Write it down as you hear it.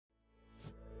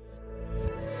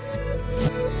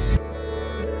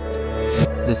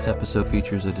This episode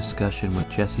features a discussion with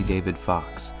Jesse David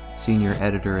Fox, senior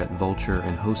editor at Vulture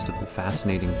and host of the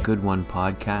fascinating Good One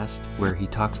podcast, where he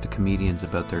talks to comedians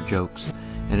about their jokes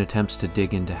and attempts to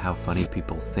dig into how funny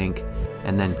people think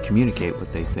and then communicate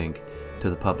what they think to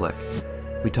the public.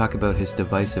 We talk about his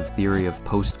divisive theory of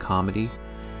post-comedy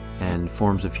and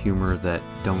forms of humor that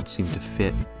don't seem to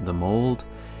fit the mold,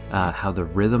 how the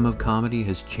rhythm of comedy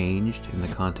has changed in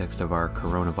the context of our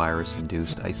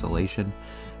coronavirus-induced isolation,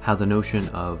 how the notion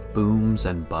of booms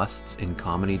and busts in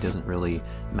comedy doesn't really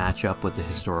match up with the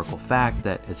historical fact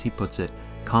that, as he puts it,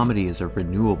 comedy is a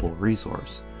renewable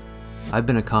resource. I've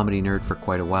been a comedy nerd for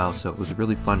quite a while, so it was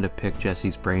really fun to pick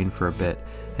Jesse's brain for a bit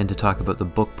and to talk about the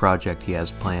book project he has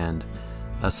planned,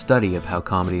 a study of how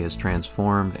comedy has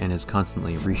transformed and is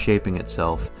constantly reshaping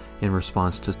itself in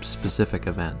response to specific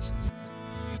events.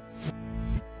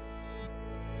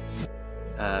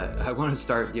 I want to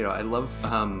start, I love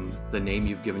the name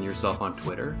you've given yourself on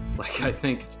Twitter. Like, I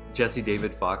think Jesse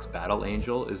David Fox Battle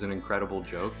Angel is an incredible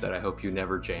joke that I hope you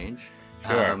never change.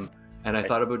 Sure. And I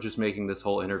thought about just making this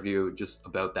whole interview just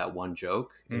about that one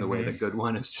joke in the way that Good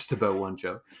One is just about one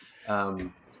joke.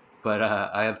 But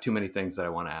I have too many things that I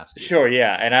want to ask you. Sure,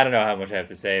 yeah. And I don't know how much I have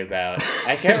to say about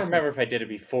I can't remember if I did it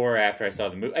before or after I saw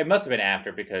the movie. It must have been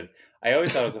after, because I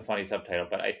always thought it was a funny subtitle,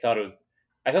 but I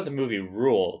thought the movie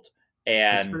ruled.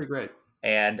 It's pretty great.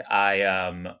 And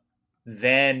I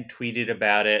then tweeted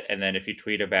about it, and then if you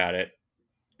tweet about it,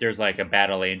 there's like a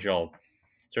Battle Angel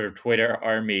sort of Twitter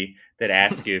army that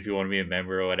asks you if you want to be a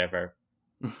member or whatever.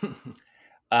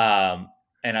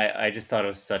 And I just thought it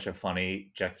was such a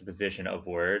funny juxtaposition of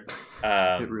words.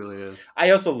 It really is. I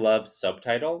also love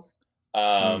subtitles,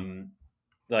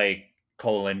 like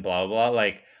colon blah blah.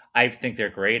 Like, I think they're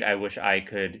great. I wish I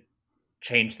could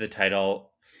change the title.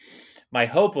 My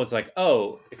hope was like,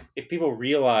 if people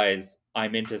realize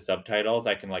I'm into subtitles,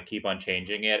 I can like keep on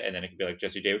changing it, and then it could be like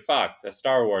Jesse David Fox, a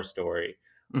Star Wars story,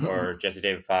 or Jesse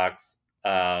David Fox,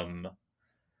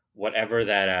 whatever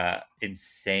that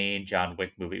insane John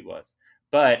Wick movie was.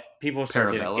 But people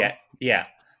started to get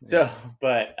So,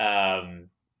 but I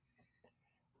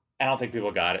don't think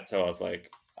people got it. So I was like,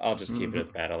 I'll just keep it as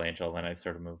Battle Angel. Then I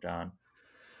sort of moved on.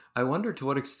 I wonder to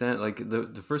what extent, like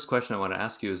the first question I want to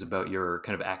ask you is about your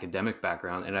kind of academic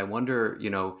background. And I wonder,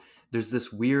 there's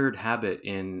this weird habit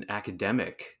in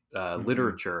academic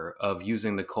literature of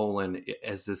using the colon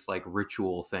as this like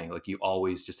ritual thing. Like, you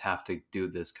always just have to do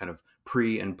this kind of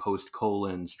pre and post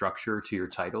colon structure to your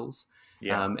titles.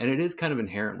 Yeah. And it is kind of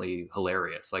inherently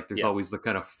hilarious. Like, there's always the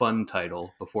kind of fun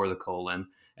title before the colon,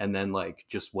 and then like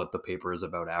just what the paper is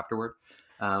about afterward.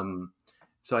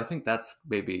 So I think that's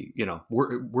maybe,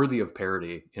 worthy of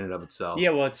parody in and of itself.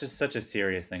 Yeah, well, it's just such a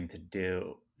serious thing to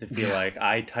do, to feel like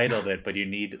I titled it, but I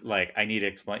need to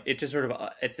explain. It just sort of,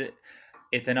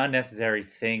 it's an unnecessary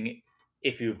thing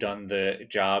if you've done the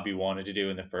job you wanted to do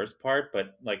in the first part,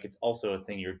 but like, it's also a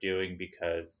thing you're doing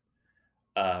because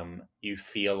you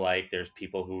feel like there's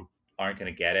people who aren't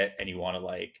going to get it, and you want to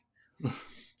like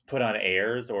put on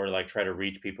airs or like try to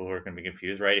reach people who are going to be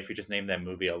confused, right? If you just name that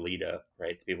movie Alita,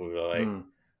 right, the people who are like,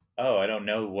 oh, I don't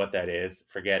know what that is,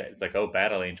 forget it. It's like, oh,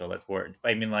 Battle Angel, that's words.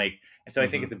 I mean, like, and so I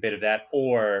think it's a bit of that,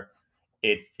 or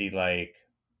it's the like,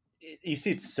 you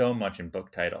see it so much in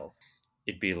book titles.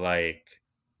 It'd be like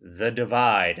The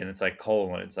Divide, and it's like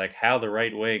colon. It's like how the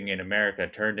right wing in America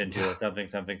turned into a something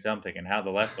something something, and how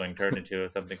the left wing turned into a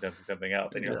something something something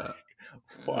else. And you're like,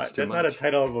 what? That's not a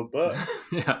title of a book.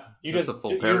 You just a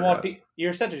full paragraph.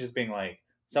 You're essentially just being like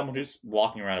someone who's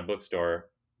walking around a bookstore.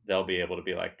 They'll be able to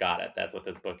be like, got it. That's what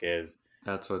this book is.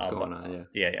 That's what's going on.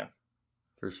 Yeah.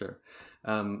 For sure.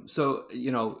 So,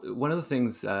 one of the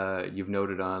things you've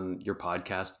noted on your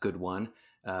podcast, Good One,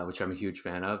 which I'm a huge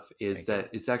fan of, is that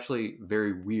it's actually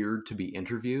very weird to be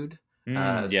interviewed. So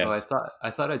I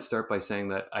thought I'd start by saying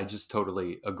that I just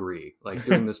totally agree. Like,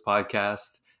 doing this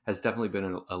podcast has definitely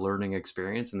been a learning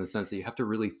experience, in the sense that you have to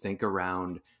really think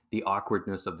around the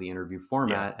awkwardness of the interview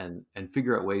format and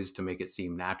figure out ways to make it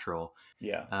seem natural.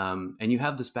 And you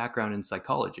have this background in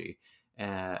psychology.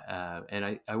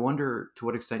 And I wonder to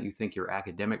what extent you think your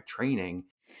academic training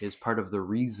is part of the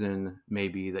reason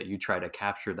maybe that you try to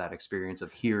capture that experience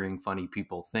of hearing funny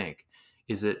people think.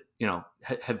 Is it,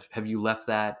 have you left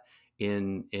that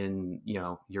in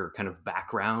your kind of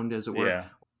background, as it were? Yeah.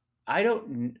 I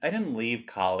didn't leave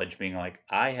college being like,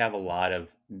 I have a lot of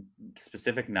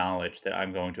specific knowledge that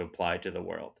I'm going to apply to the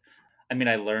world. I mean,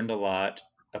 I learned a lot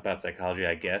about psychology,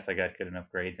 I guess. I got good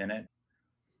enough grades in it.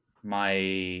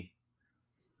 My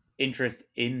interest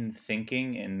in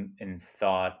thinking and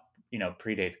thought,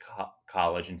 predates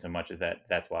college in so much as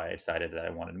that's why I decided that I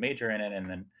wanted to major in it. And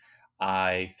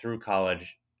then through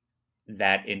college,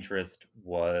 that interest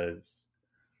was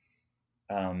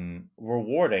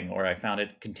rewarding, or I found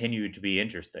it continued to be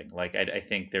interesting. Like I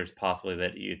think there's possibly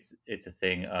that it's a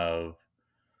thing of,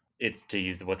 it's to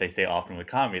use what they say often with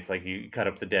comedy. It's like you cut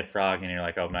up the dead frog and you're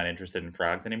like, oh, I'm not interested in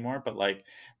frogs anymore. But like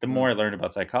the more Mm. I learned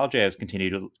about psychology, I was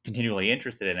continually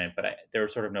interested in it. But there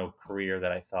was sort of no career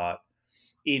that I thought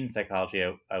in psychology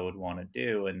I would want to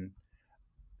do. And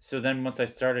so then once I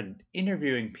started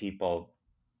interviewing people,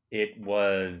 it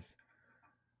was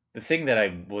the thing that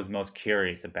I was most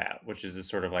curious about, which is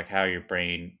sort of like how your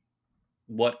brain,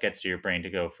 what gets to your brain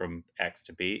to go from X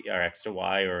to B or X to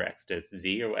Y or X to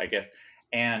Z, or I guess.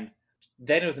 And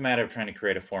then it was a matter of trying to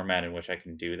create a format in which I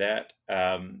can do that.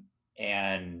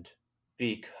 And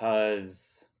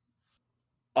because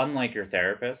unlike your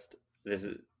therapist, this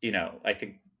is, I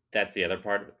think that's the other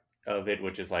part of it,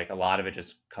 which is like a lot of it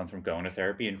just comes from going to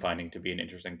therapy and finding to be an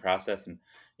interesting process. And,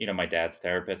 my dad's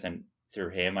therapist, and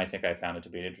through him, I think I found it to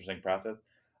be an interesting process.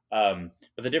 But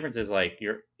the difference is like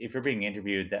if you're being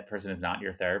interviewed, that person is not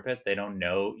your therapist. They don't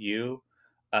know you.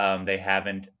 They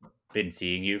haven't been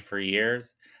seeing you for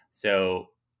years. So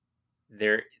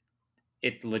there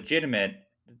it's legitimate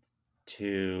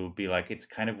to be like, it's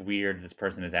kind of weird this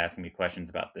person is asking me questions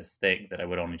about this thing that I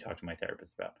would only talk to my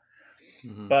therapist about.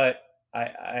 Hmm. But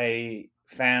I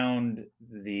found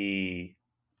the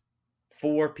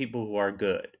for people who are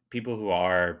good, people who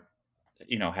are,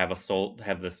 have a soul,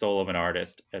 have the soul of an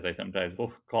artist, as I sometimes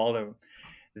will call them.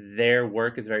 Their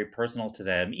work is very personal to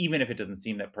them, even if it doesn't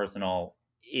seem that personal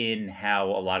in how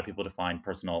a lot of people define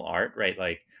personal art, right?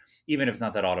 Like, even if it's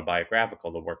not that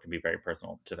autobiographical, the work can be very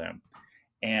personal to them.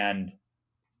 And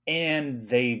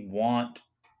they want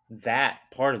that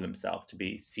part of themselves to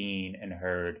be seen and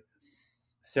heard.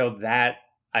 So that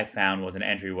I found was an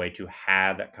entryway to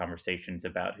have that conversations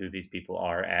about who these people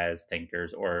are as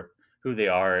thinkers, or who they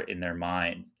are in their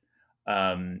minds.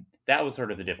 That was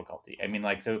sort of the difficulty. I mean,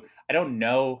 like, so I don't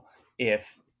know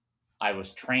if I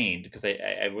was trained, because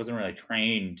I wasn't really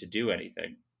trained to do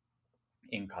anything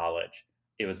in college.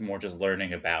 It was more just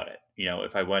learning about it.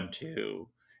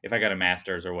 If I got a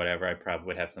master's or whatever, I probably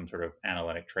would have some sort of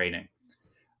analytic training.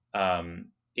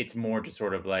 It's more just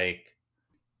sort of like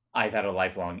I've had a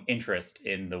lifelong interest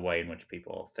in the way in which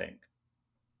people think.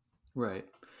 Right.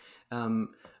 Um,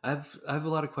 I have a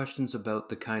lot of questions about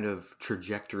the kind of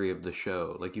trajectory of the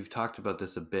show. Like you've talked about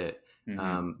this a bit.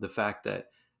 Hmm. The fact that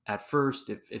at first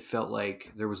it felt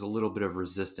like there was a little bit of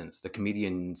resistance. The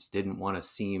comedians didn't want to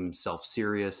seem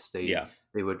self-serious. They Yeah,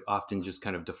 they would often just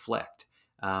kind of deflect,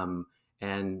 um,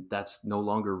 and that's no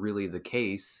longer really the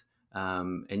case.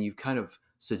 And you've kind of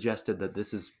suggested that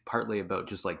this is partly about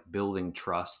just like building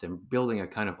trust and building a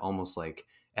kind of almost like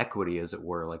equity, as it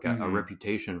were, like a hmm,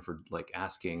 reputation for like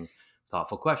asking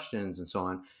thoughtful questions and so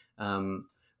on.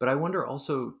 But I wonder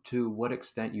also to what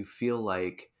extent you feel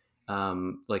like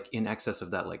in excess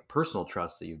of that, like personal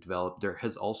trust that you've developed, there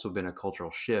has also been a cultural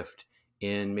shift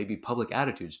in maybe public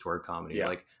attitudes toward comedy. yeah,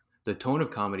 Like the tone of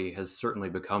comedy has certainly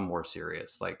become more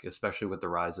serious, like especially with the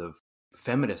rise of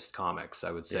feminist comics,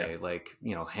 I would yeah, say, like,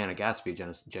 Hannah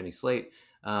Gatsby, Jenny Slate.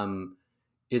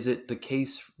 Is it the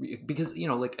case because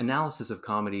like analysis of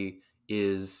comedy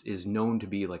is known to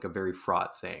be like a very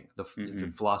fraught thing. The hmm,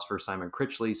 philosopher Simon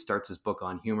Critchley starts his book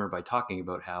on humor by talking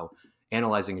about how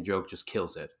analyzing a joke just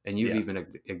kills it, and you've yes,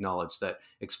 even acknowledged that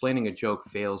explaining a joke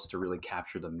fails to really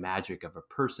capture the magic of a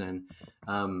person.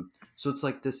 So it's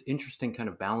like this interesting kind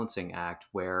of balancing act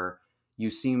where you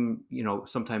seem,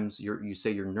 sometimes you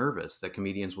say you're nervous that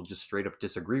comedians will just straight up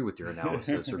disagree with your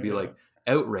analysis or be yeah. like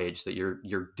outraged that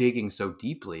you're digging so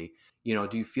deeply. Do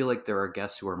you feel like there are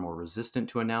guests who are more resistant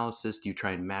to analysis? Do you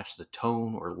try and match the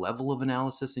tone or level of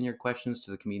analysis in your questions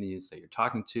to the comedians that you're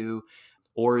talking to?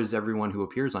 Or is everyone who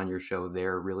appears on your show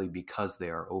there really because they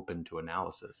are open to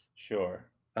analysis? Sure.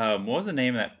 What was the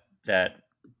name of that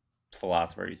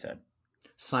philosopher you said?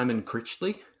 Simon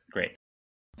Critchley? Great.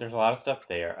 There's a lot of stuff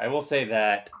there. I will say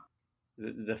that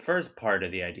the first part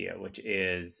of the idea, which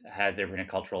is, has there been a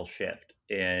cultural shift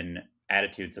in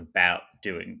attitudes about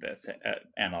doing this,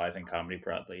 analyzing comedy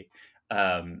broadly?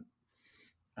 Um,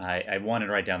 I wanted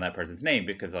to write down that person's name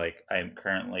because, like, I'm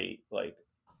currently like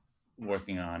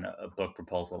working on a book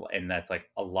proposal, and that's like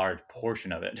a large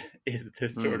portion of it is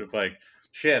this sort Mm, of like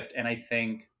shift. And I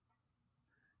think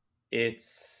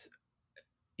it's,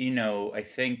 I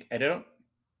think I don't.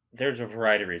 There's a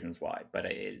variety of reasons why, but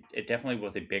it definitely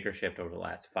was a bigger shift over the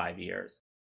last 5 years.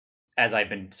 As I've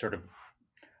been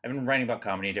writing about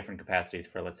comedy in different capacities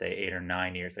for, let's say, 8 or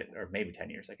 9 years, or maybe 10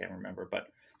 years. I can't remember, but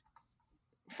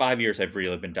 5 years I've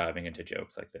really been diving into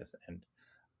jokes like this,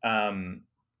 um,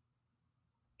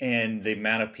 and the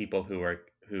amount of people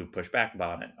who push back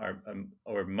about it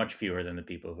or much fewer than the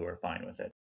people who are fine with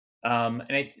it.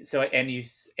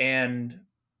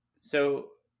 So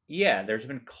yeah, there's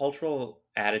been cultural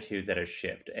attitudes that have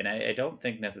shifted, and I don't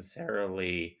think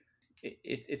necessarily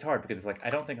it's hard because it's like I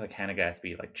don't think like Hannah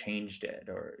Gatsby like changed it,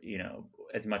 or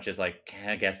as much as like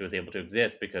Hannah Gatsby was able to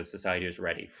exist because society was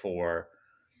ready for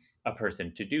a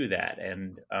person to do that,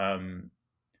 and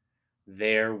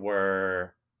there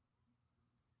were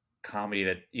comedy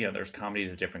that there's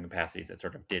comedies of different capacities that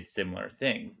sort of did similar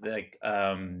things, like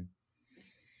I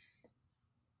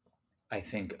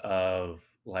think of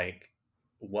like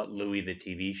what Louis the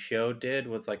TV show did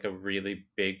was like a really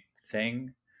big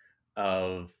thing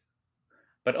of,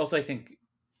 but also I think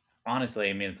honestly,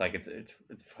 I mean, it's like it's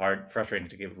hard, frustrating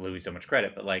to give Louis so much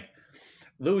credit, but like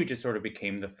Louis just sort of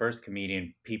became the first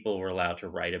comedian people were allowed to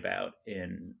write about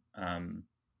in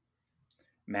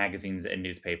magazines and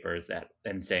newspapers, that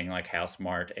and saying like how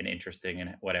smart and interesting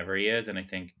and whatever he is, and I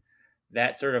think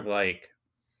that sort of like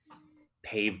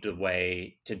paved the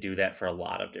way to do that for a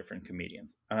lot of different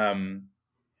comedians. And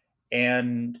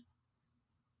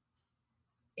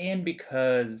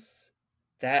because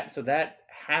that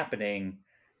happening,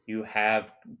 you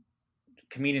have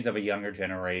comedians of a younger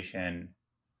generation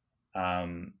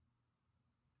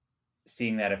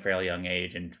seeing that at a fairly young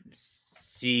age, and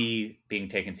C, being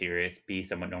taken serious, B,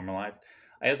 somewhat normalized.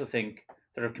 I also think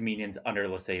sort of comedians under,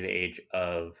 let's say, the age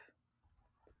of,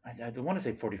 I want to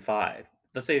say 45.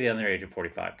 Let's say the under age of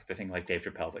 45, because I think like Dave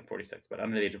Chappelle's like 46, but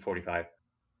under the age of 45,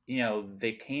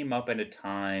 they came up at a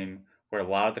time where a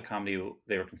lot of the comedy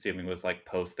they were consuming was like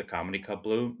post the comedy club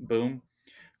boom.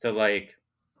 So like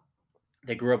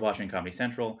they grew up watching Comedy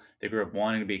Central. They grew up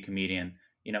wanting to be a comedian.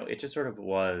 It just sort of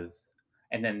was.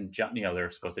 And then, they're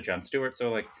exposed to Jon Stewart.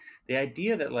 So like the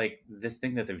idea that like this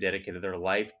thing that they've dedicated their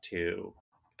life to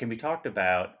can be talked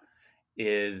about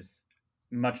is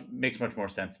makes much more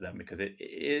sense to them, because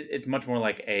it's much more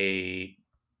like a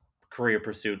career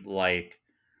pursuit, like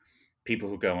people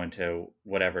who go into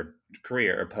whatever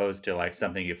career, opposed to like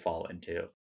something you fall into.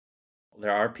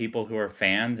 There are people who are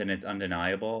fans, and it's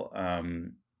undeniable.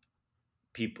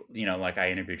 People, like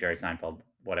I interviewed Jerry Seinfeld,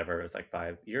 whatever, it was like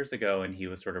 5 years ago, and he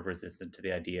was sort of resistant to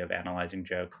the idea of analyzing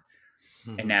jokes.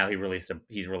 And now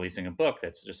he's releasing a book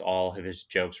that's just all of his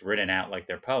jokes written out like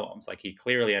they're poems. Like he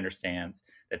clearly understands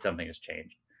that something has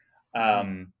changed.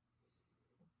 And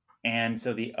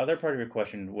so the other part of your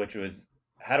question, which was,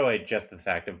 how do I adjust the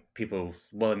fact of people's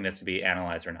willingness to be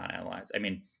analyzed or not analyzed? I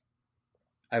mean,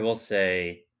 I will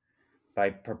say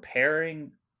by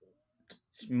preparing,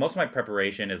 most of my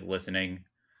preparation is listening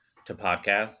to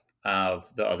podcasts of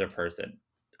the other person.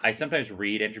 I sometimes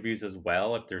read interviews as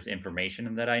well if there's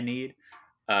information that I need.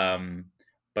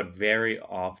 But very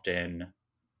often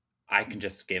I can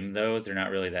just skim those. They're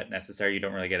not really that necessary. You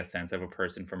don't really get a sense of a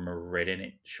person from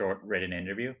a short written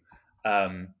interview.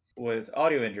 With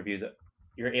audio interviews,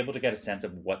 you're able to get a sense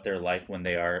of what they're like when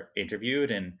they are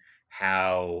interviewed, and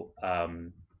how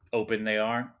open they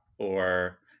are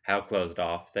or how closed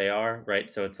off they are,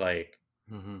 right? So it's like,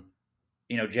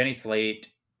 Jenny Slate.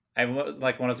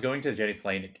 Like when I was going to the Jenny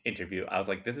Slate interview, I was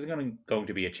like, this is going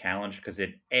to be a challenge, because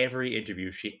in every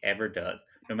interview she ever does,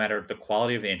 no matter the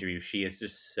quality of the interview, she is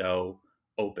just so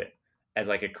open as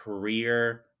like a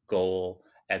career goal,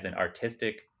 as an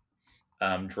artistic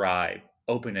drive.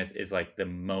 Openness is like the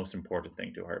most important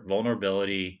thing to her.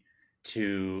 Vulnerability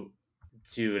to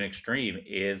an extreme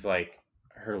is like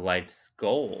her life's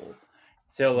goal.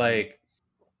 So like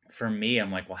for me,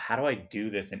 I'm like, well, how do I do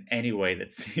this in any way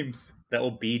that seems that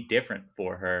will be different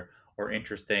for her, or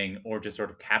interesting, or just sort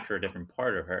of capture a different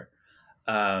part of her?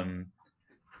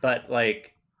 But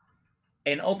like,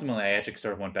 and ultimately, I actually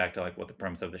sort of went back to like what the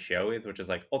premise of the show is, which is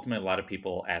like ultimately a lot of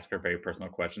people ask her very personal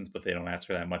questions, but they don't ask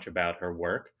her that much about her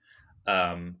work.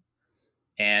 And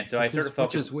so I sort of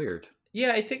focused, which is weird.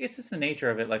 Yeah, I think it's just the nature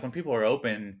of it. Like when people are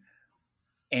open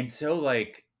and so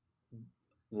like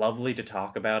lovely to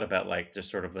talk about like just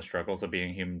sort of the struggles of being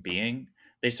a human being,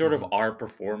 they sort of are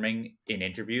performing in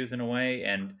interviews in a way,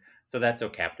 and so that's so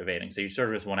captivating. So you sort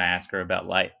of just want to ask her about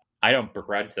life. I don't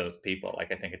begrudge those people.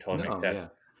 Like I think it totally makes sense. Yeah.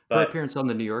 But her appearance on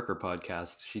the New Yorker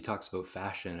podcast, she talks about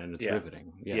fashion, and it's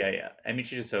riveting. Yeah. I mean,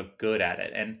 she's just so good at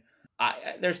it. And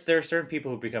there are certain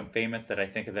people who become famous that I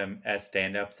think of them as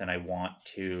stand-ups, and I want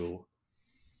to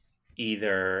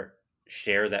either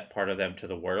share that part of them to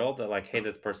the world, that like, hey,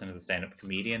 this person is a stand-up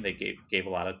comedian, they gave a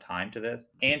lot of time to this,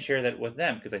 and share that with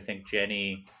them, because I think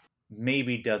Jenny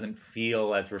maybe doesn't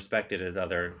feel as respected as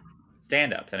other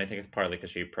stand-ups, and I think it's partly because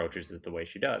she approaches it the way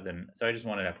she does, and so I just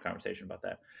wanted to have a conversation about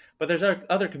that. But there's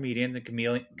other comedians and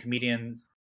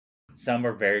comedians some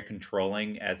are very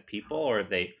controlling as people, or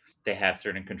they have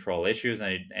certain control issues,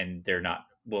 and they're not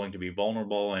willing to be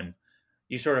vulnerable, and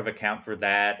you sort of account for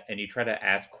that, and you try to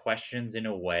ask questions in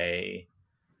a way.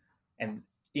 And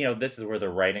this is where the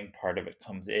writing part of it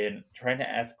comes in, trying to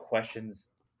ask questions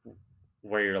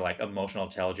where your like emotional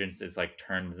intelligence is like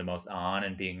turned the most on,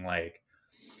 and being like,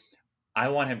 I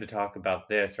want him to talk about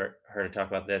this or her to talk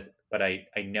about this, but I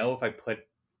know if I put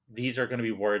these are going to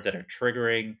be words that are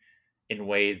triggering in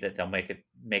ways that they'll make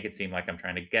it seem like I'm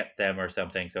trying to get them or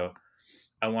something. So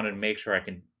I wanted to make sure I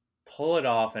can pull it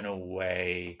off in a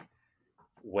way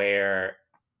where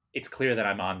it's clear that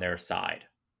I'm on their side,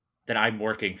 that I'm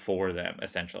working for them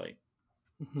essentially.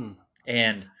 Mhm.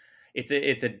 And it's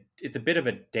a bit of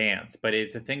a dance, but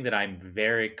it's a thing that I'm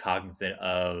very cognizant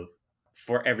of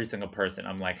for every single person.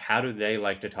 I'm like, how do they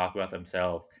like to talk about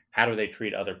themselves? How do they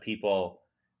treat other people?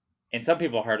 And some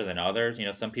people are harder than others.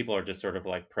 Some people are just sort of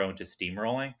like prone to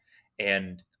steamrolling,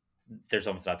 and there's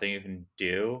almost nothing you can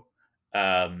do.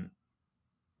 Um,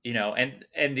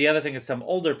 and the other thing is some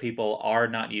older people are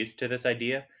not used to this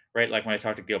idea, right? Like when I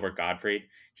talked to Gilbert Gottfried,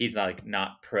 he's like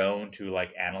not prone to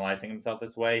like analyzing himself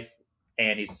this way,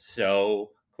 and he's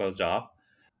so closed off.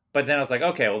 But then I was like,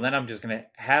 okay, well then I'm just gonna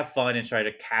have fun and try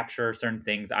to capture certain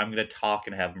things. I'm gonna talk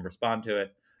and have him respond to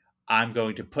it. I'm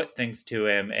going to put things to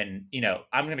him, and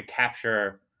I'm gonna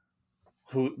capture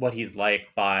what he's like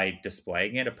by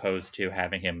displaying it, opposed to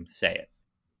having him say it.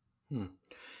 Hmm.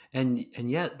 And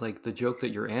yet, like the joke that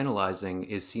you're analyzing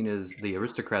is seen as the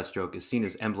aristocrats joke is seen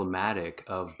as emblematic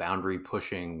of boundary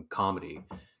pushing comedy.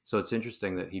 So it's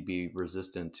interesting that he'd be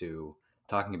resistant to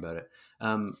talking about it.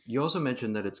 You also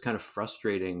mentioned that it's kind of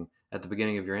frustrating at the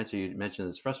beginning of your answer. You mentioned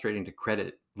it's frustrating to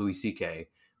credit Louis C.K.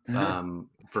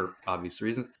 For obvious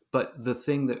reasons. But the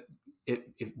thing that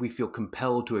if we feel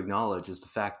compelled to acknowledge is the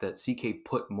fact that C.K.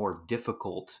 put more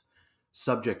difficult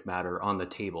subject matter on the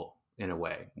table in a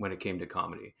way when it came to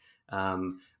comedy.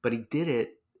 But he did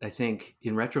it, I think,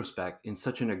 in retrospect, in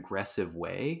such an aggressive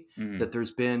way Mhm. that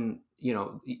there's been,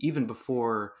 even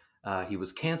before he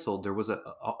was canceled, there was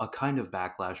a kind of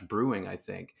backlash brewing, I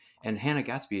think. And Hannah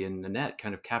Gatsby and Nanette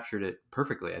kind of captured it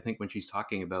perfectly. I think when she's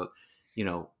talking about,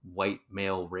 white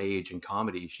male rage and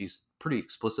comedy, she's pretty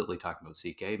explicitly talking about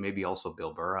CK, maybe also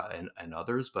Bill Burr and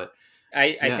others. But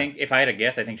I yeah. think if I had to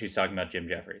guess, I think she's talking about Jim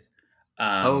Jeffries.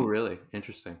 Oh, Um, really?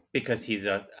 Interesting. because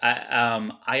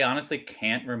I honestly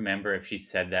can't remember if she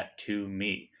said that to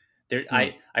me. Hmm.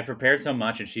 I prepared so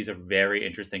much, and she's a very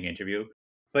interesting interview.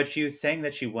 But she was saying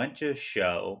that she went to a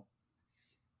show.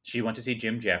 She went to see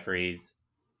Jim Jeffries,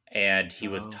 and he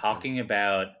was Oh, okay. talking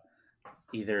about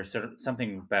either sort of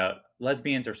something about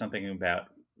lesbians or something about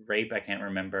rape. I can't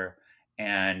remember.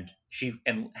 And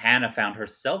Hannah found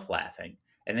herself laughing,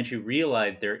 and then she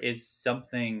realized there is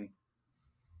something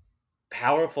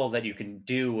powerful that you can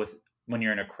do with when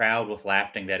you're in a crowd with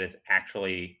laughing that is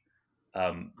actually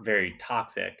very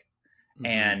toxic. Hmm.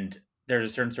 And there's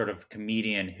a certain sort of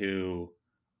comedian who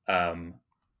um,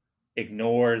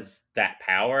 ignores that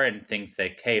power and thinks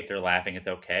that, hey, if they're laughing, it's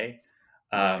okay.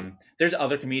 Right. There's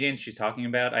other comedians she's talking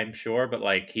about, I'm sure, but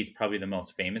like he's probably the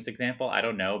most famous example. I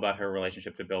don't know about her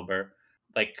relationship to Bill Burr,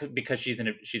 like because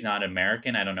she's not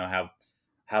American. I don't know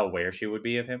how aware she would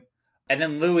be of him. And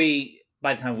then Louis,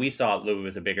 by the time we saw it, Louis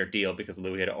was a bigger deal because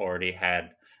Louis had already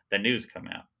had the news come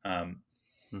out.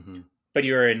 Hmm. But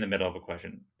you were in the middle of a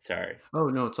question. Sorry. Oh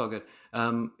no, it's all good.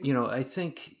 I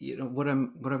think what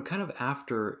I'm kind of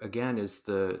after again is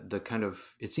the kind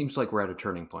of it seems like we're at a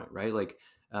turning point, right? Like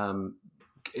um,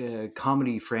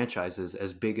 comedy franchises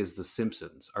as big as The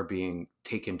Simpsons are being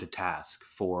taken to task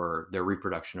for their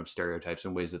reproduction of stereotypes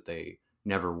in ways that they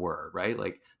never were, right?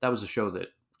 Like that was a show that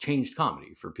changed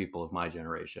comedy for people of my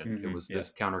generation. It was Yeah.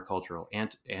 this countercultural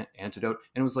antidote,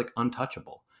 and it was like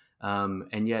untouchable.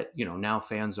 And yet, now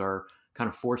fans are kind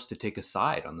of forced to take a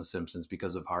side on The Simpsons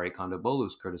because of Hari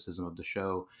Kondabolu's criticism of the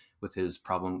show with the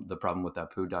problem with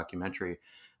that poo documentary.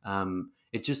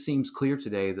 It just seems clear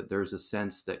today that there's a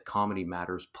sense that comedy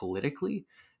matters politically,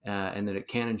 and that it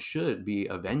can and should be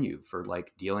a venue for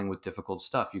like dealing with difficult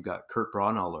stuff. You got Kurt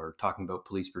Braunohler talking about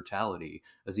police brutality,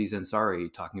 Aziz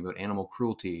Ansari talking about animal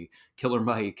cruelty, Killer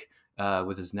Mike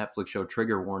with his Netflix show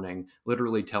Trigger Warning,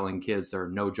 literally telling kids there are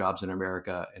no jobs in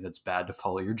America and it's bad to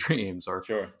follow your dreams, or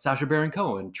Sure. Sacha Baron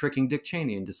Cohen tricking Dick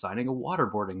Cheney into signing a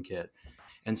waterboarding kit.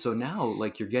 And so now,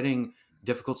 like, you're getting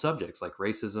difficult subjects like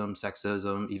racism,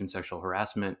 sexism, even sexual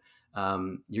harassment.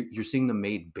 You're seeing them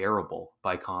made bearable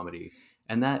by comedy.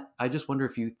 And that, I just wonder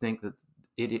if you think that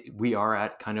we are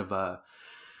at kind of a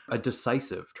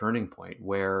decisive turning point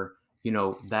where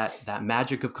that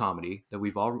magic of comedy that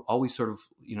we've always sort of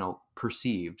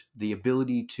perceived, the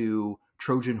ability to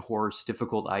Trojan horse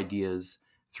difficult ideas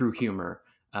through humor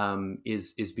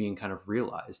is being kind of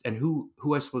realized. And who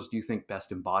I suppose do you think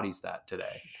best embodies that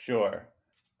today? Sure.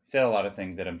 Said a lot of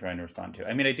things that I'm trying to respond to.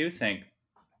 I mean, I do think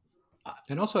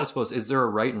And also, I suppose, is there a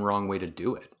right and wrong way to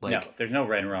do it? no, Like, there's no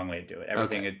right and wrong way to do it.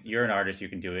 Everything okay. is, you're an artist, you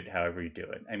can do it however you do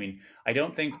it. I mean, I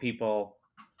don't think people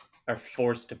are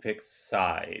forced to pick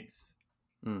sides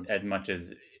Mm, as much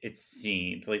as it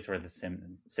seems, at least for the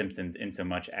Simpsons, in so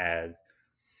much as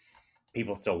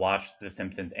people still watch The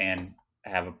Simpsons and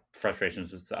have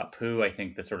frustrations with Apu. I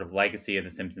think the sort of legacy of The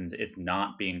Simpsons is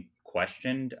not being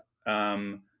questioned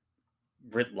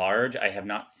writ large. I have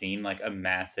not seen like a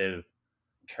massive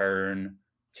turn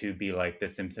to be like The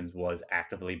Simpsons was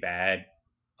actively bad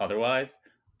otherwise.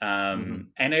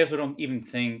 hmm And I also don't even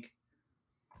think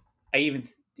I even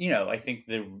I think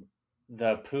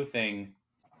the Pooh thing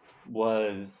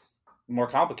was more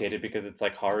complicated because it's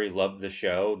like Hari loved the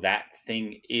show. That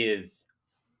thing is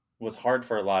was hard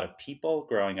for a lot of people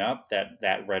growing up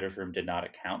that writers room did not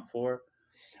account for.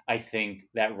 I think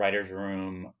that writers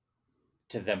room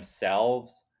to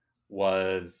themselves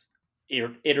was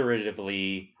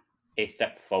iteratively a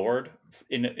step forward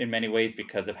in many ways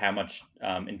because of how much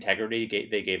integrity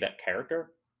they gave that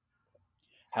character.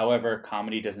 However,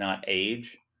 comedy does not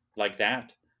age like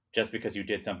that. Just because you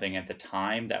did something at the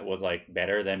time that was like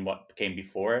better than what came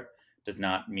before it does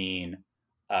not mean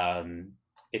um,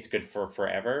 it's good for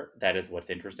forever. That is what's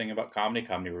interesting about comedy.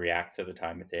 Comedy reacts to the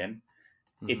time it's in.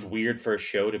 It's hmm weird for a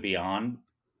show to be on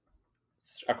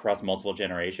across multiple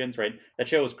generations, right? That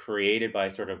show was created by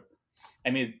sort of, I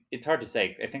mean, it's hard to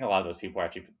say. I think a lot of those people are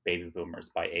actually baby boomers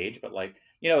by age, but like,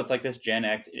 it's like this Gen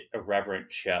X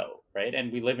irreverent show, right?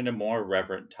 And we live in a more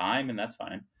irreverent time, and that's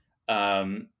fine.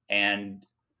 And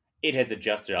it has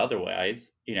adjusted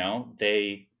otherwise.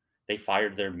 They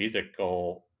fired their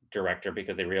musical director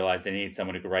because they realized they needed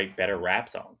someone who could write better rap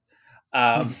songs.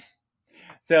 Um,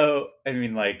 so I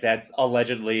mean, like that's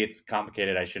allegedly it's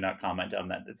complicated. I should not comment on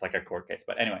that. It's like a court case,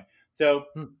 but anyway. So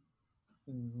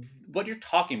what you're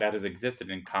talking about has existed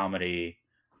in comedy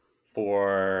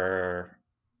for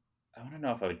I don't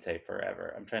know if I would say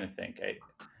forever. I'm trying to think.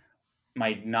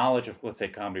 My knowledge of let's say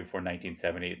comedy before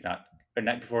 1970 is not or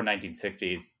not before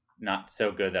 1960s not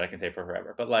so good that I can say for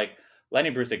forever. But like Lenny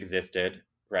Bruce existed,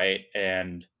 right?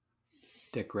 And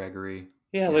Dick Gregory.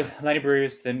 yeah, Yeah. Lenny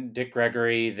Bruce, then Dick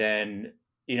Gregory, then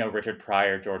Richard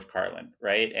Pryor, George Carlin,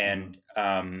 right? hmm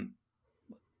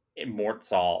And Mort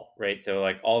Saul, right? So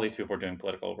like all these people were doing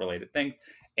political related things,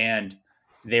 and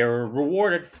they were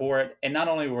rewarded for it. And not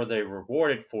only were they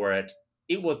rewarded for it,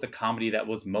 it was the comedy that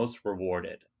was most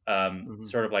rewarded.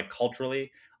 hmm Sort of like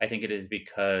culturally, I think it is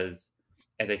because,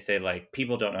 as I say, like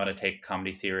people don't know how to take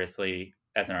comedy seriously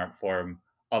as an art form,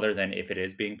 other than if it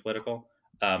is being political,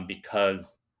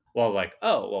 because. Well, like,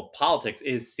 oh, well, politics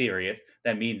is serious.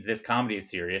 That means this comedy is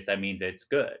serious. That means it's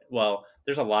good. Well,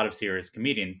 there's a lot of serious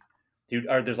comedians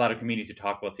there's a lot of comedians who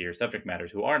talk about serious subject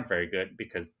matters who aren't very good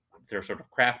because their sort of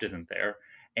craft isn't there,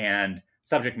 and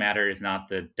subject matter is not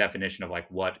the definition of like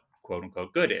what quote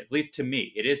unquote good is. At least to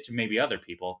me, it is to maybe other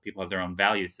people. People have their own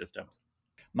value systems.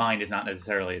 Mine is not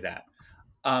necessarily that.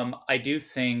 I do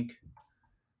think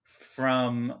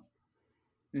from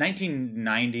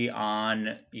 1990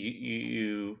 on,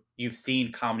 you've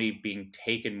seen comedy being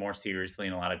taken more seriously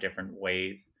in a lot of different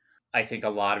ways. I think a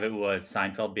lot of it was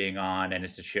Seinfeld being on, and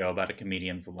it's a show about a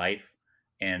comedian's life,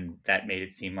 and that made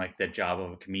it seem like the job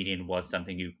of a comedian was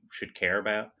something you should care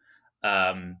about.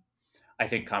 Um, I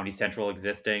think Comedy Central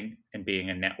existing and being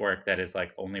a network that is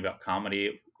like only about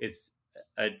comedy is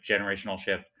a generational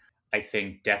shift. I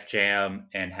think Def Jam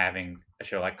and having a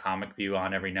show like Comic View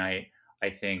on every night. I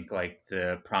think like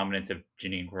the prominence of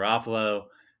Janine Garofalo.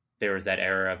 There was that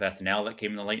era of SNL that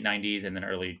came in the late 90s and then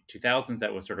early 2000s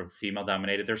that was sort of female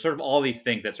dominated. There's sort of all these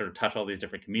things that sort of touch all these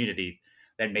different communities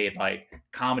that made like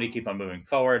comedy keep on moving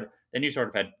forward. Then you sort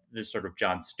of had this sort of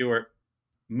Jon Stewart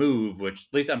move, which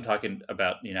at least I'm talking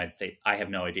about the United States. I have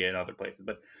no idea in other places,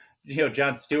 but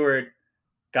Jon Stewart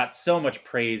got so much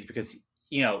praise because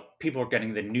people were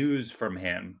getting the news from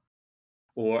him,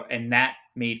 and that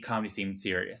made comedy seem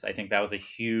serious. I think that was a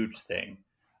huge thing.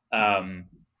 hmm Um,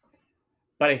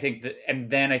 but I think that, and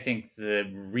then I think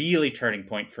the really turning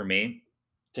point for me,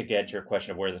 to get to your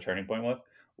question of where the turning point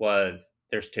was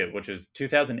there's two, which was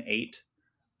 2008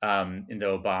 in the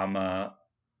Obama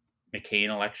McCain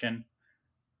election,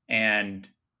 and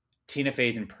Tina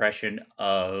Fey's impression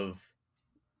of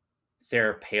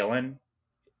Sarah Palin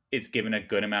is given a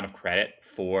good amount of credit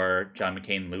for John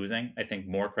McCain losing. I think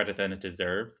more credit than it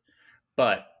deserves.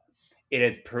 But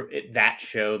that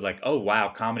showed like, oh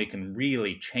wow, comedy can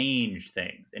really change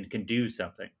things and can do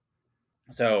something.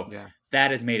 So Yeah.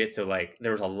 that has made it so like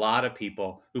there was a lot of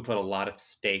people who put a lot of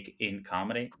stake in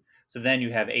comedy. So then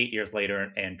you have 8 years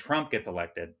later and Trump gets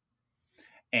elected,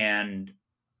 and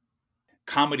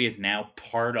comedy is now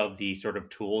part of the sort of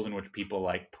tools in which people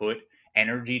like put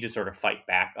energy to sort of fight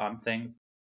back on things.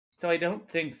 So I don't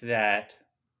think that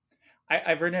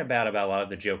I've written about a lot of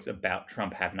the jokes about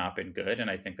Trump have not been good, and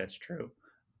I think that's true. Mm.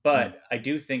 But I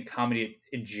do think comedy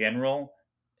in general,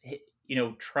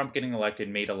 Trump getting elected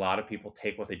made a lot of people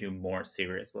take what they do more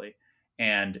seriously,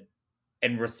 and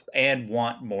and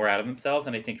want more out of themselves.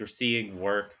 And I think you're seeing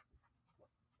work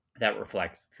that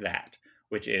reflects that,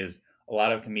 which is a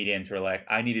lot of comedians who are like,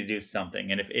 I need to do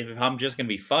something, and if I'm just going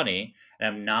to be funny and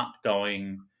I'm not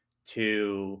going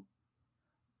to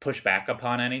push back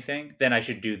upon anything, then I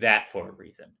should do that for a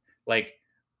reason. Like,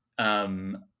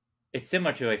 um, it's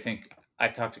similar to, I think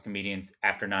I've talked to comedians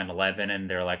after 9/11 and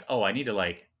they're like, oh, I need to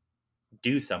like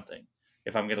do something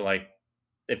if I'm gonna like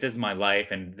if this is my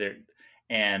life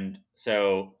and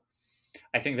so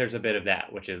I think there's a bit of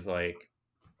that, which is like,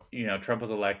 Trump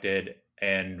was elected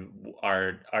and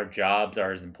our jobs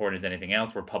are as important as anything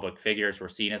else. We're public figures, we're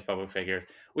seen as public figures.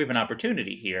 We have an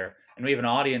opportunity here, and we have an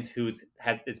audience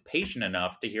is patient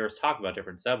enough to hear us talk about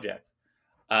different subjects.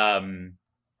 um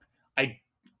I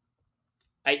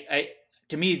I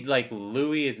to me, like,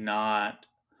 Louis is not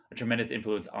a tremendous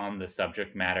influence on the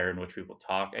subject matter in which people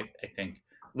talk. I think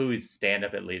Louis' stand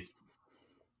up, at least,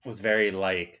 was very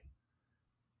like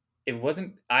it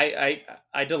wasn't. I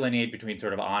delineate between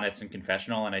sort of honest and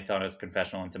confessional, and I thought it was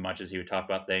confessional in so much as he would talk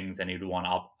about things and he would want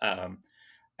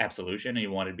absolution, and he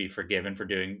wanted to be forgiven for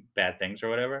doing bad things or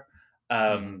whatever.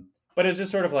 Hmm. But it was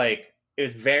just sort of like it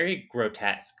was very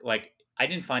grotesque. Like, I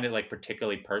didn't find it like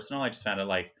particularly personal. I just found it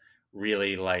like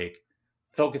really like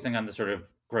focusing on the sort of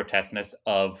grotesqueness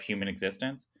of human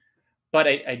existence. But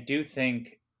I do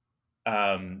think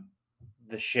um,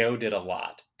 the show did a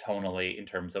lot tonally in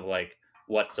terms of like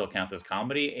what still counts as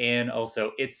comedy, and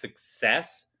also its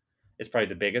success is probably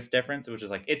the biggest difference, which is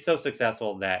like it's so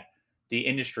successful that the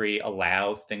industry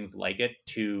allows things like it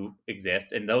to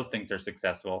exist, and those things are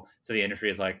successful. So the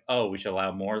industry is like, oh, we should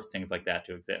allow more things like that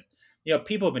to exist.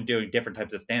 People have been doing different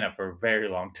types of stand up for a very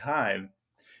long time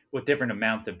with different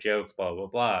amounts of jokes, blah, blah,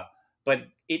 blah. But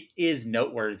it is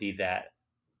noteworthy that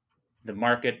the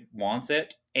market wants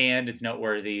it, and it's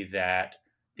noteworthy that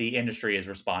the industry is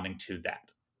responding to that.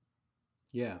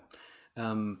 Yeah.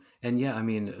 And yeah, I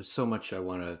mean, so much I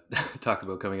want to talk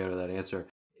about coming out of that answer.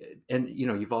 And,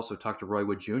 you've also talked to Roy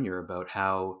Wood Jr. about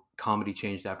how comedy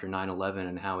changed after 9/11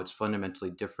 and how it's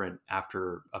fundamentally different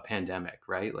after a pandemic,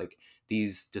 right? Like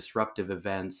these disruptive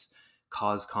events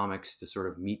cause comics to sort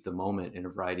of meet the moment in a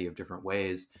variety of different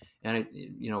ways. And,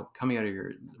 coming out of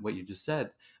what you just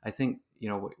said, I think,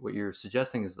 what you're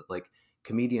suggesting is that like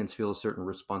comedians feel a certain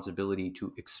responsibility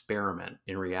to experiment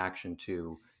in reaction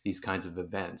to these kinds of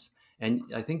events. And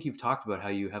I think you've talked about how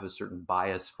you have a certain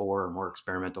bias for more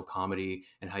experimental comedy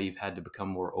and how you've had to become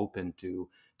more open to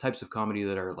types of comedy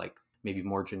that are like maybe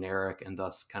more generic and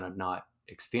thus kind of not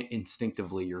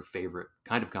instinctively your favorite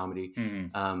kind of comedy.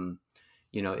 Mm-hmm.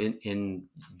 In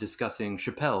discussing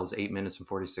Chappelle's 8 minutes and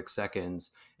 46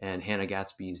 seconds and Hannah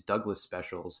Gatsby's Douglas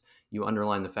specials, you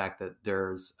underline the fact that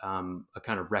there's a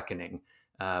kind of reckoning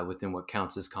within what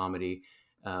counts as comedy,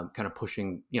 kind of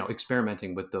pushing,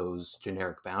 experimenting with those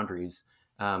generic boundaries.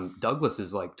 Douglas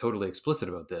is like totally explicit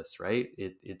about this, right?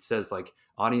 It says like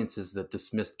audiences that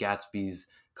dismissed Gatsby's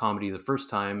comedy the first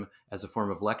time as a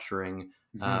form of lecturing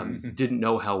didn't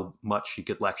know how much she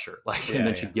could lecture. Like, Yeah, and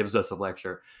then yeah. she gives us a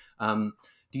lecture.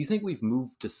 Do you think we've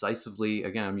moved decisively?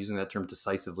 Again, I'm using that term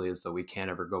decisively as though we can't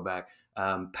ever go back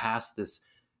past this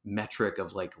metric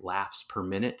of like laughs per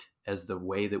minute as the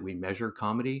way that we measure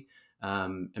comedy. I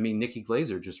mean, Nikki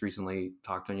Glazer just recently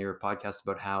talked on your podcast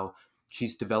about how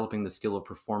she's developing the skill of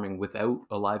performing without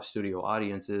a live studio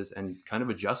audiences and kind of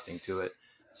adjusting to it.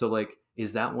 So, like,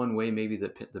 is that one way maybe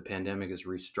that the pandemic is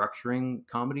restructuring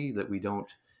comedy, that we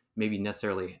don't maybe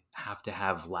necessarily have to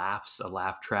have laughs, a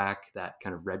laugh track, that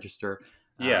kind of register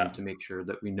Yeah. to make sure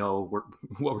that we know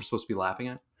what we're supposed to be laughing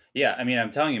at? Yeah. I mean,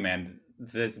 I'm telling you, man,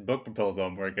 this book proposal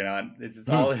I'm working on, this is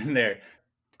all in there.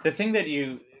 The thing that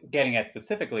you getting at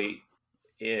specifically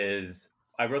is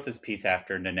I wrote this piece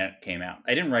after Nanette came out.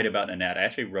 I didn't write about Nanette. I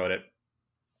actually wrote it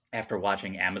after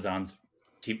watching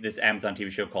this Amazon TV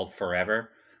show called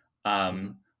Forever,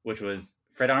 Mm-hmm. which was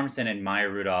Fred Armisen and Maya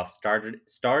Rudolph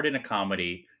starred in a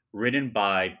comedy written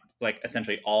by like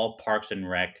essentially all Parks and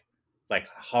Rec, like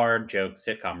hard joke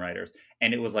sitcom writers,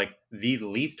 and it was like the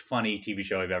least funny TV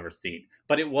show I've ever seen.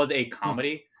 But it was a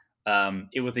comedy.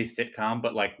 It was a sitcom,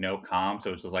 but like no calm,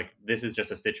 so it's just like this is just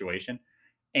a situation.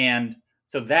 And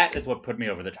So that is what put me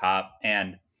over the top.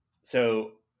 And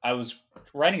so I was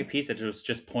writing a piece that was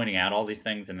just pointing out all these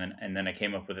things, and then I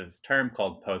came up with this term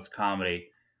called post comedy,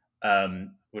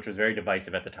 which was very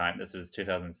divisive at the time. This was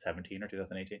 2017 or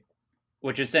 2018,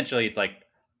 which essentially it's like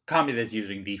comedy that's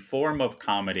using the form of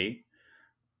comedy,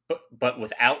 but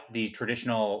without the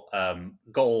traditional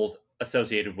goals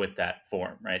associated with that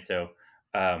form, right? So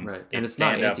Right. And it's it's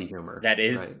not stand up anti-humor, that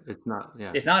right? is It's not,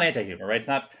 yeah. it's not anti-humor, right? It's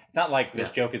not like this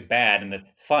Yeah. joke is bad and this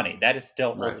it's funny. That is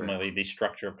still Right, right. ultimately the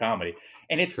structure of comedy.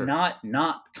 And it's Sure.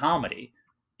 not comedy.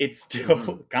 It's Hmm.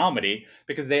 still comedy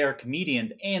because they are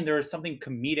comedians and there is something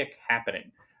comedic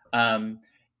happening. Um,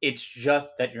 it's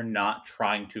just that you're not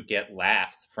trying to get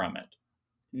laughs from it.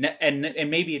 And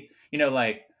maybe,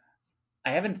 like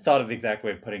I haven't thought of the exact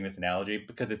way of putting this analogy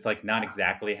because it's like not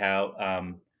exactly how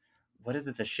what is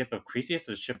it, the ship of Creseus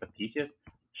or the ship of Theseus?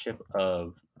 Ship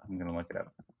of I'm gonna look it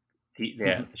up.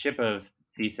 Yeah, the ship of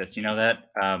Theseus. You know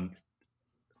that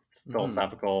Hmm.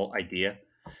 philosophical idea.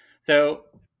 So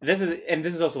this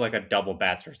is also like a double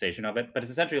bastardization of it, but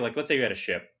it's essentially like let's say you had a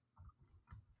ship,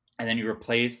 and then you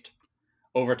replaced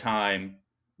over time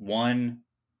one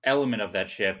element of that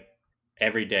ship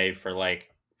every day for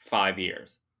like 5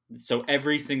 years. So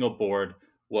every single board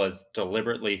was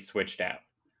deliberately switched out.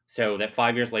 So that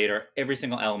 5 years later, every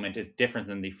single element is different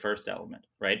than the first element,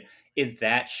 right? Is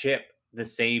that ship the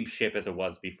same ship as it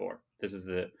was before? This is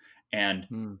the, and,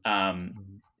 Hmm. um,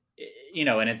 Hmm.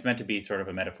 and it's meant to be sort of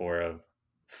a metaphor of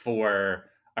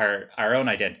for our own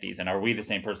identities. And are we the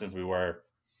same persons we were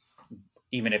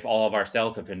even if all of our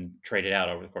cells have been traded out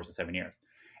over the course of 7 years.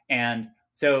 And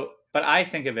so, but I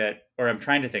think of it, or I'm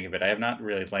trying to think of it, I have not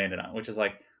really landed on, which is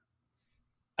like,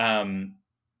 um,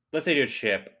 let's say you had a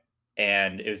ship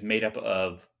and it was made up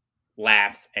of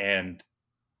laughs and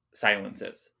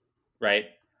silences, right?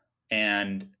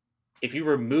 And if you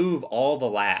remove all the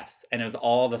laughs and it was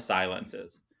all the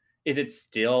silences, is it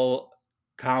still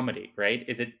comedy, right?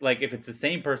 Is it like if it's the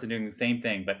same person doing the same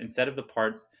thing, but instead of the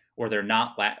parts where they're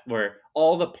not where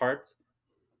all the parts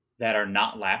that are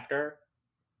not laughter,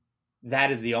 that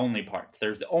is the only parts.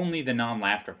 There's only the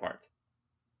non-laughter parts.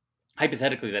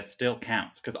 Hypothetically, that still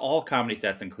counts because all comedy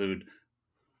sets include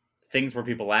things where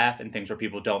people laugh and things where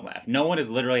people don't laugh. No one is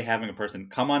literally having a person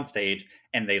come on stage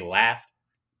and they laugh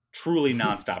truly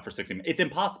nonstop for 60 minutes. It's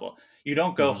impossible. You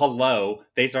don't go Hmm. hello,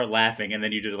 they start laughing, and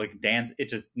then you do like dance. It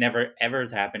just never ever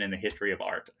has happened in the history of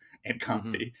art and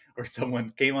Hmm. comedy where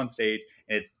someone came on stage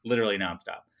and it's literally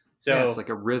nonstop. Yeah, it's So like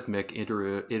a rhythmic,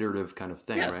 iterative kind of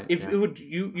thing, yes, right? if Yeah. it would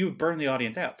you would burn the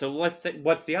audience out. So let's say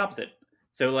what's the opposite?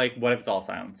 So like what if it's all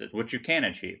silences, which you can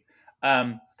achieve.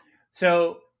 Um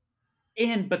so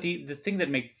but the thing that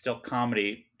makes it still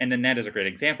comedy, and Annette is a great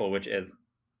example, which is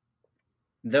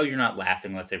though you're not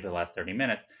laughing, let's say for the last 30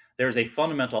 minutes, there's a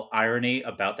fundamental irony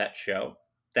about that show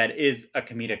that is a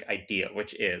comedic idea,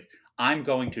 which is I'm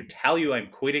going to tell you I'm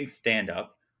quitting stand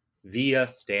up via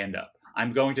stand up.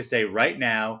 I'm going to say right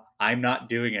now, I'm not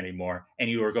doing anymore. And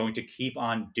you are going to keep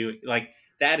on doing like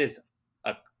that is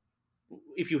a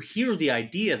if you hear the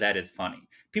idea, that is funny.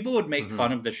 People would make Hmm.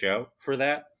 fun of the show for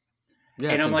that,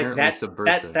 Yeah, and it's I'm like, inherently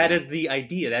subversive. that Yeah. is the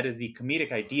idea. That is the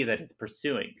comedic idea that it's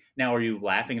pursuing. Now, are you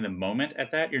laughing in the moment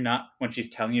at that? You're not when she's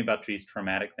telling you about these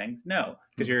traumatic things. No,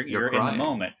 because You're you're in the crying.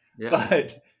 moment. Yeah,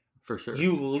 But for sure.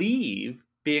 you leave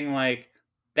being like,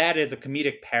 that is a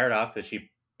comedic paradox that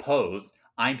she posed.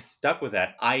 I'm stuck with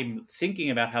that. I'm thinking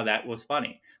about how that was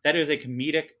funny. That is a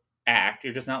comedic act.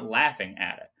 You're just not laughing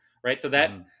at it, right? So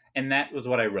Hmm. that was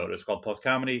what I wrote. It's called post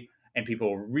comedy, and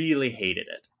people really hated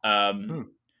it. Hmm.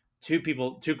 Two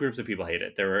groups of people hate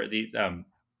it. There were these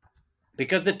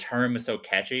because the term is so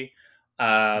catchy.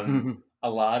 A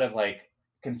lot of like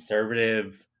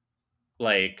conservative,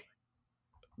 like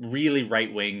really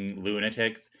right wing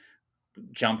lunatics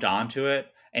jumped onto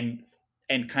it and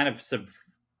kind of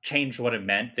changed what it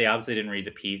meant. They obviously didn't read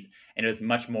the piece, and it was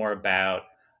much more about.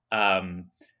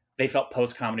 Um, they felt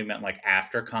post comedy meant like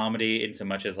after comedy, in so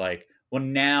much as like, well,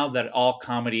 now that all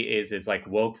comedy is like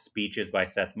woke speeches by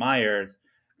Seth Meyers,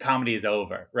 comedy is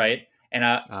over, right? And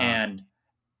uh, uh, and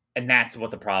and that's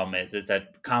what the problem is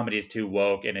that comedy is too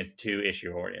woke and it's too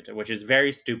issue oriented, which is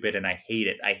very stupid, and I hate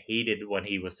it. I hated when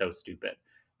he was so stupid.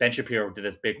 Ben Shapiro did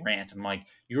this big rant. I'm like,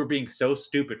 you were being so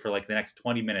stupid for like the next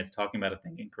 20 minutes talking about a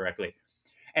thing incorrectly.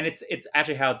 And it's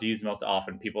actually how it's used most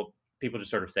often. People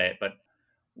just sort of say it, but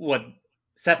what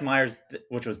Seth Meyers,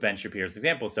 which was Ben Shapiro's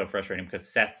example, is so frustrating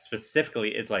because Seth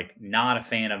specifically is like not a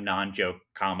fan of non-joke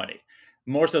comedy,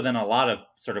 more so than a lot of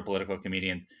sort of political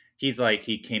comedians. He's like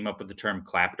he came up with the term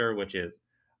clapter, which is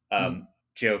hmm.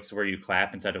 jokes where you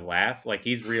clap instead of laugh. Like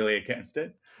he's really against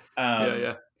it. Yeah, Um,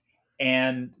 yeah.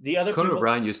 And the other Conan people,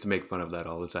 O'Brien used to make fun of that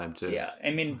all the time too. yeah,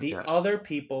 I mean, the Yeah. other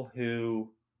people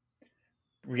who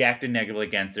reacted negatively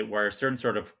against it were a certain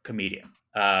sort of comedian.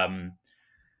 Uh,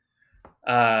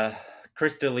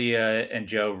 Chris D'Elia and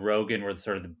Joe Rogan were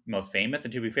sort of the most famous,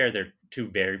 and to be fair, they're two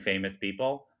very famous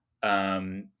people.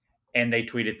 Um, and they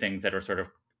tweeted things that were sort of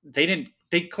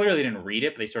they clearly didn't read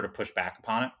it, but they sort of pushed back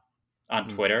upon it on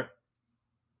Mm. Twitter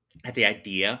at the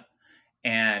idea.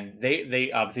 And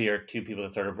they obviously are two people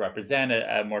that sort of represent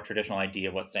a more traditional idea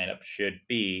of what stand up should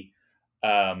be,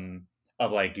 um,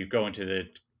 of like you go into the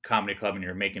comedy club and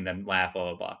you're making them laugh,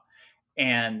 blah blah blah.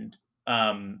 And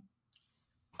um,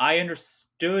 I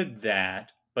understood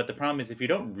that, but the problem is if you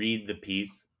don't read the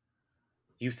piece,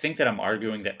 you think that I'm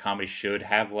arguing that comedy should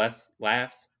have less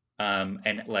laughs,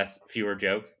 and fewer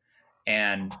jokes,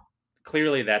 and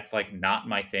clearly that's like not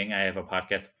my thing. I have a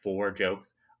podcast for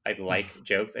jokes. I like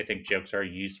jokes. I think jokes are a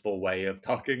useful way of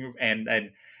talking, and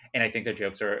I think that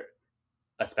jokes are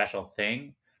a special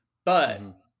thing. But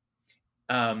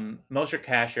Mm-hmm. Moshe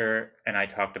Kasher and I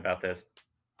talked about this,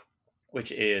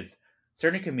 which is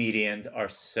certain comedians are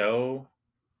so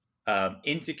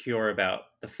insecure about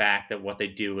the fact that what they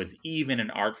do is even an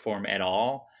art form at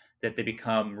all, that they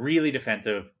become really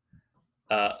defensive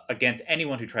against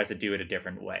anyone who tries to do it a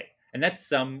different way. And that's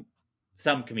some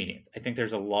comedians. I think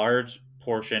there's a large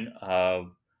portion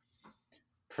of,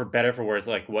 for better for worse,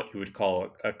 like what you would call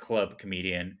a club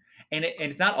comedian. And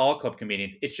it's not all club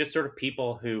comedians. It's just sort of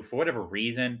people who, for whatever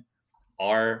reason,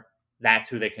 are that's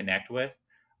who they connect with.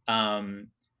 Um,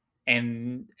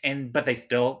 and but they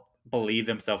still believe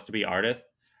themselves to be artists,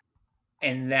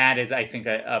 and that is, I think,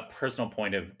 a personal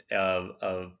point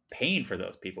of pain for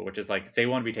those people, which is like they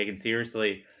want to be taken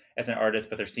seriously as an artist,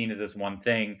 but they're seen as this one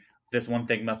thing. This one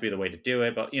thing must be the way to do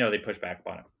it, but they push back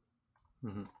upon it.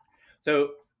 Mm-hmm.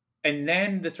 So, and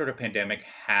then this sort of pandemic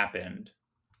happened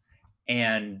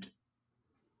and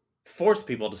forced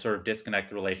people to sort of disconnect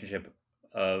the relationship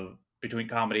of between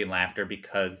comedy and laughter,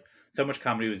 because so much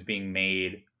comedy was being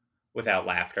made without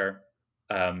laughter,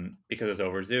 because it was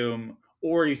over Zoom,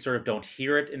 or you sort of don't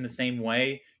hear it in the same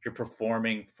way. You're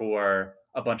performing for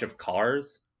a bunch of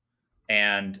cars,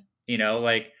 and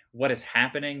like what is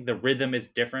happening, the rhythm is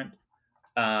different,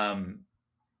 um,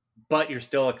 but you're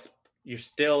still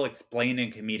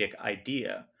explaining comedic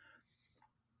idea,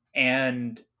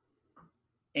 and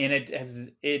it has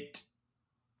it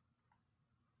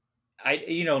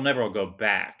never will go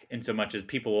back in so much as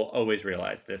people will always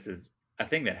realize this is a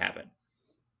thing that happened.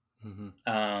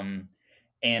 Mm-hmm. Um,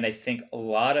 and I think a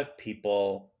lot of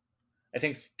people, I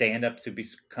think stand-ups who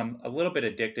become a little bit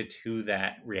addicted to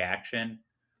that reaction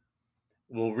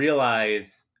will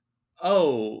realize,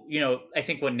 oh, I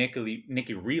think what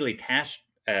Nikki really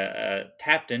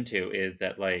tapped into is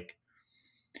that, like,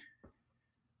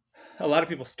 a lot of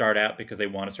people start out because they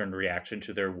want a certain reaction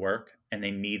to their work and they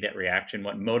need that reaction.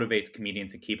 What motivates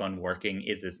comedians to keep on working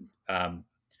is this,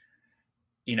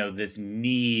 this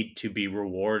need to be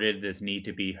rewarded, this need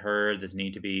to be heard, this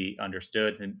need to be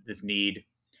understood, and this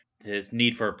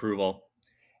need for approval.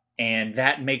 And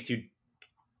that makes you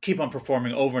keep on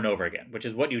performing over and over again, which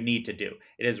is what you need to do.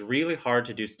 It is really hard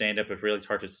to do stand up. It's really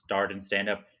hard to start in stand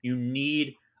up.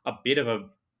 A bit of a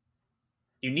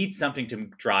you need something to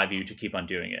drive you to keep on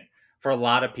doing it. For a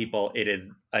lot of people, it is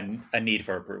a need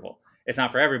for approval. It's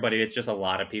not for everybody. It's just a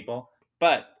lot of people.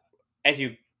 But as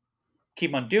you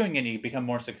keep on doing it and you become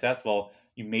more successful,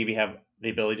 you maybe have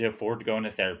the ability to afford to go into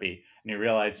therapy, and you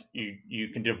realize you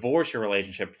can divorce your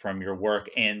relationship from your work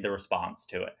and the response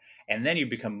to it. And then you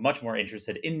become much more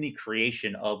interested in the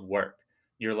creation of work.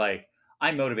 You're like,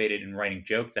 I'm motivated in writing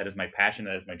jokes. That is my passion.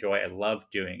 That is my joy. I love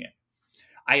doing it.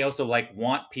 I also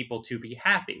want people to be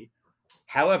happy.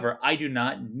 However, I do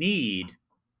not need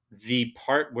the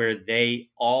part where they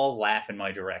all laugh in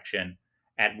my direction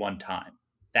at one time.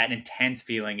 That intense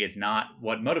feeling is not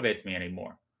what motivates me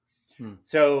anymore. Hmm.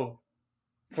 So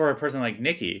for a person like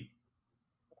Nikki,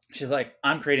 she's like,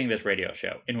 I'm creating this radio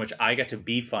show in which I get to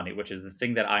be funny, which is the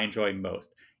thing that I enjoy most.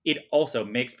 It also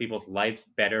makes people's lives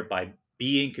better by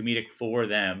being comedic for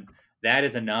them. That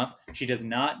is enough. She does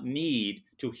not need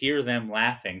to hear them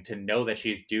laughing to know that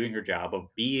she's doing her job of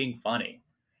being funny.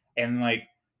 And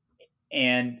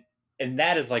and and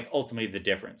that is ultimately the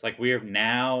difference. Like, we are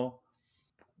now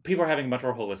people are having much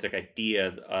more holistic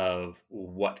ideas of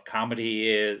what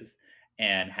comedy is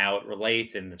and how it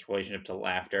relates in this relationship to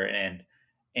laughter, and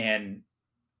and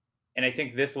I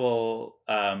think this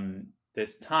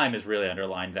time has really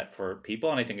underlined that for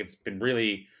people, and I think it's been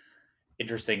really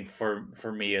interesting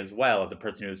for me as well, as a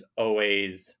person who's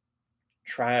always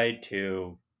tried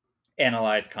to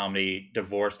analyze comedy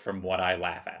divorced from what I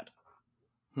laugh at.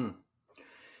 Hmm.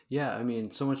 Yeah, I mean,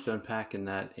 so much to unpack in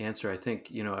that answer. I think,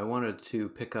 I wanted to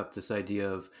pick up this idea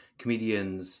of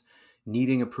comedians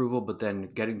needing approval, but then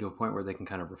getting to a point where they can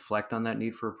kind of reflect on that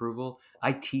need for approval.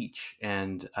 I teach,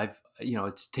 and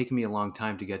it's taken me a long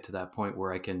time to get to that point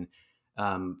where I can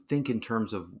think in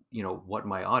terms of, what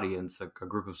my audience, a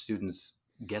group of students,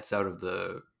 gets out of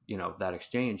that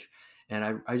exchange.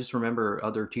 And I just remember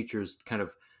other teachers kind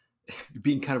of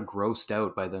being kind of grossed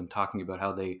out by them talking about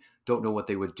how they don't know what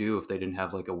they would do if they didn't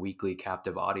have like a weekly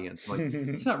captive audience. I'm like,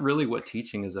 that's not really what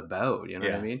teaching is about. You know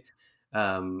what I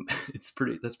Yeah. mean? That's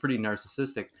pretty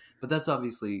narcissistic, but that's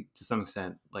obviously to some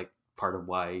extent like part of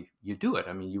why you do it.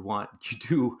 I mean, you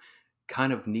do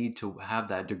kind of need to have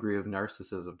that degree of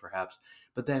narcissism perhaps,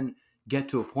 but then get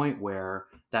to a point where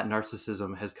that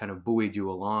narcissism has kind of buoyed you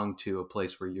along to a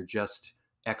place where you're just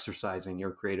exercising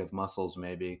your creative muscles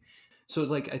maybe. So,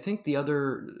 like, I think the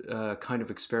other kind of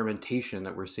experimentation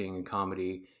that we're seeing in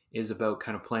comedy is about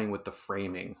kind of playing with the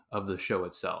framing of the show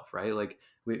itself, right? Like,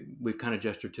 we've kind of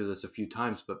gestured to this a few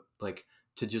times, but like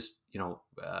to just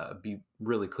be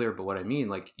really clear about what I mean.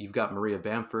 Like, you've got Maria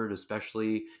Bamford,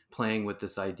 especially playing with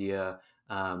this idea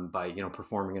by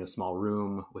performing in a small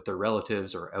room with their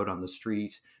relatives or out on the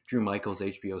street. Drew Michaels'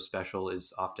 HBO special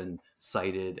is often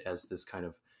cited as this kind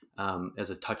of as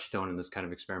a touchstone in this kind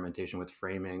of experimentation with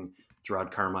framing.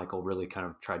 Gerard Carmichael really kind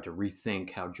of tried to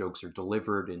rethink how jokes are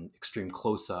delivered in extreme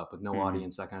close-up with no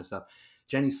audience, that kind of stuff.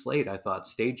 Jenny Slate, I thought,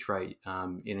 stage fright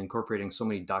in incorporating so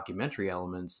many documentary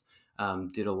elements,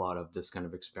 did a lot of this kind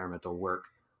of experimental work.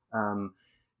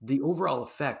 The overall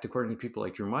effect, according to people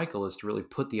like Drew Michael, is to really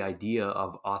put the idea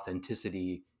of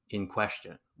authenticity in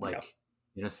question, like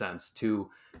in a sense, to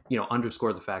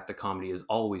underscore the fact that comedy is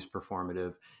always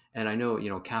performative. And I know,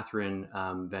 Catherine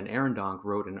Van Arendonk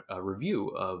wrote a review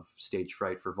of Stage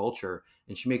Fright for Vulture,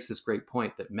 and she makes this great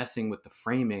point that messing with the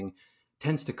framing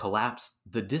tends to collapse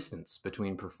the distance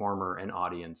between performer and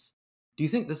audience. Do you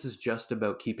think this is just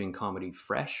about keeping comedy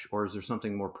fresh, or is there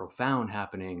something more profound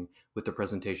happening with the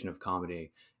presentation of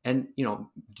comedy? And,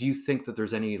 do you think that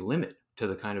there's any limit to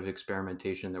the kind of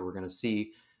experimentation that we're going to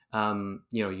see?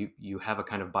 You have a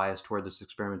kind of bias toward this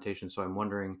experimentation, so I'm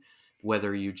wondering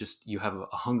whether you have a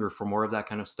hunger for more of that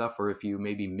kind of stuff, or if you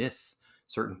maybe miss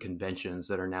certain conventions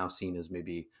that are now seen as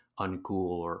maybe uncool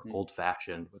or old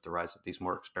fashioned with the rise of these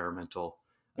more experimental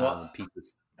Well,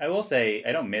 pieces. I will say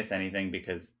I don't miss anything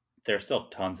because there's still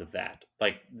tons of that.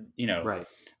 Like, Right.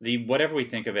 the whatever we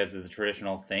think of as the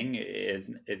traditional thing is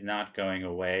not going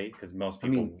away because most I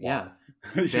people mean, want. yeah.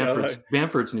 Like,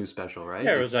 Bamford's new special, right?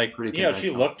 yeah, it was It's like, pretty she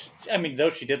conventional. looked. I mean, though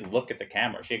she did look at the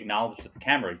camera, she acknowledged that the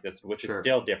camera existed, which is Sure.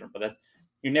 still different. But that's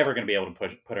you're never going to be able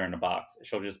to put her in a box.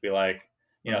 She'll just be like,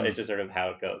 it's Hmm. just sort of how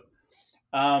it goes.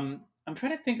 I'm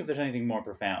trying to think if there's anything more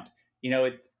profound.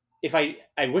 If I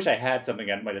wish I had something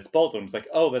at my disposal. It's like,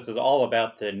 oh, this is all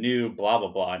about the new blah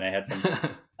blah blah, and I had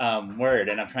some word,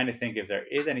 and I'm trying to think if there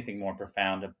is anything more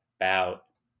profound about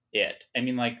it. I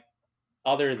mean, like,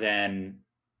 other than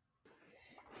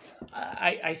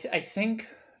I think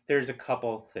there's a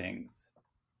couple things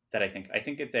that I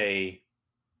think it's a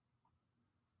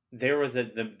there was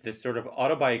this sort of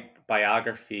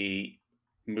autobiography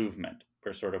movement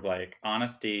where sort of like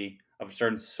honesty of a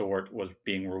certain sort was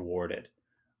being rewarded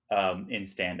in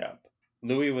stand up.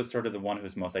 Louis was sort of the one who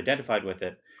was most identified with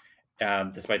it,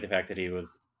 despite the fact that he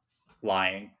was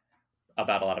lying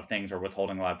about a lot of things or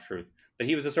withholding a lot of truth. But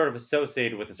he was a sort of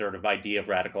associated with a sort of idea of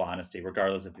radical honesty,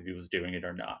 regardless of if he was doing it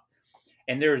or not.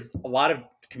 And there's a lot of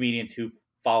comedians who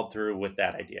followed through with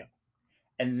that idea.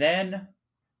 And then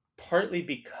partly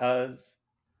because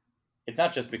it's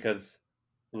not just because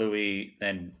Louis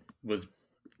then was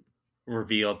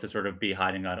revealed to sort of be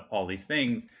hiding on all these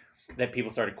things that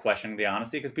people started questioning the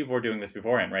honesty because people were doing this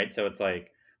beforehand, right? So it's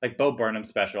like Bo Burnham's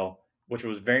special, which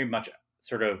was very much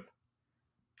sort of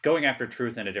going after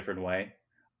truth in a different way,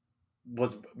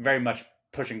 was very much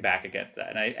pushing back against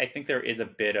that. And I think there is a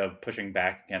bit of pushing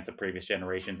back against the previous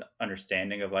generation's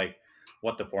understanding of like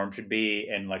what the form should be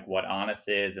and like what honest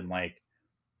is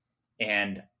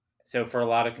and so for a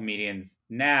lot of comedians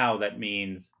now that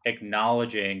means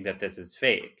acknowledging that this is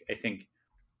fake. I think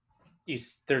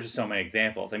there's just so many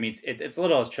examples. I mean, it's a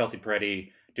little as Chelsea Peretti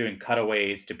doing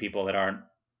cutaways to people that aren't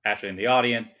actually in the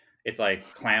audience. It's like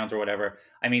clowns or whatever.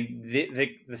 I mean,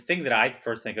 the thing that I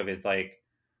first think of is like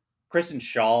Kristen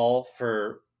Shaw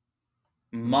for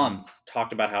months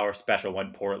talked about how her special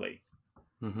went poorly,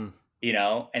 Mm-hmm.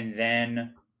 and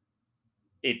then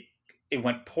it it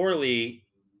went poorly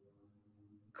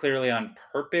clearly on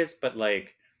purpose, but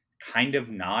like kind of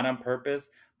not on purpose.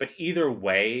 But either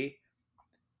way,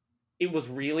 it was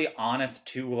really honest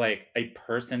to like a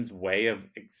person's way of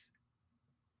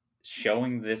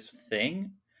showing this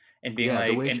thing and being Yeah,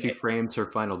 the like, way and she frames her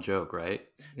final joke, right?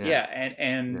 Yeah, yeah,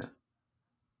 and yeah.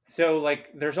 so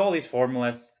like there's all these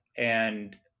formalists,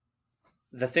 and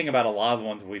the thing about a lot of the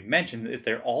ones we've mentioned is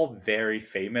they're all very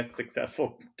famous,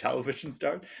 successful television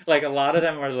stars. Like a lot of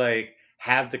them are like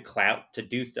have the clout to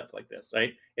do stuff like this,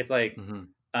 right? It's like Hmm.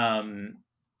 um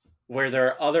where there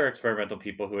are other experimental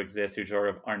people who exist who sort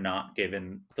of are not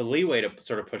given the leeway to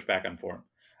sort of push back on form.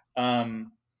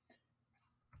 Um,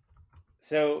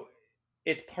 so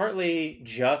it's partly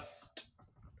just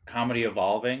comedy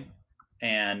evolving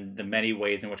and the many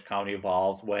ways in which comedy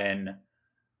evolves when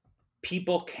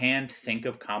people can't think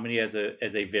of comedy as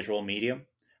a visual medium,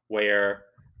 where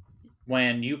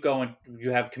when you go and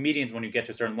you have comedians when you get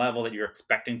to a certain level that you're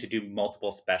expecting to do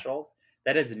multiple specials,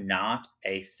 that is not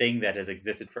a thing that has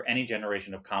existed for any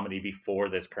generation of comedy before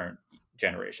this current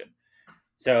generation.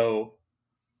 So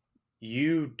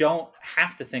you don't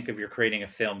have to think of you're creating a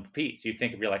filmed piece. You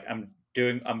think of you're like, I'm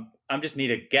just need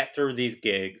to get through these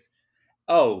gigs.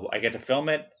 Oh, I get to film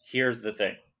it. Here's the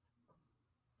thing.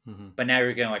 Hmm. But now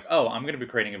you're going like, oh, I'm going to be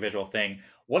creating a visual thing.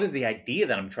 What is the idea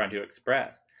that I'm trying to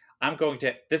express?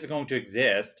 This is going to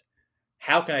exist.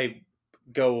 How can I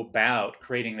go about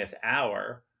creating this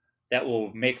hour that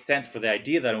will make sense for the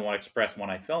idea that I want to express when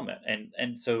I film it?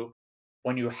 And so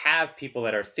when you have people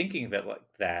that are thinking of it like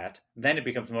that, then it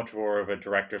becomes much more of a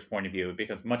director's point of view. It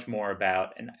becomes much more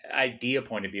about an idea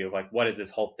point of view of like, what is this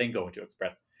whole thing going to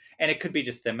express? And it could be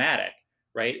just thematic,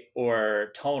 right?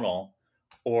 Or tonal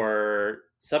or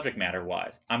subject matter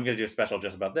wise. I'm going to do a special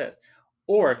just about this.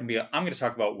 Or it can be, I'm going to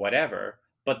talk about whatever,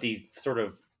 but the sort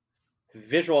of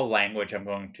visual language I'm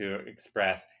going to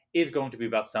express is going to be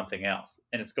about something else.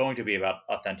 And it's going to be about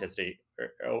authenticity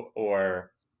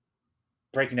or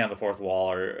breaking down the fourth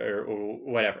wall or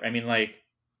whatever. I mean, like,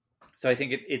 so I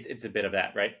think it's a bit of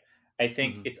that, right? I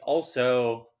think Hmm. it's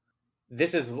also,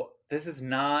 this is, this is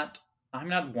not, I'm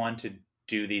not one to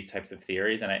do these types of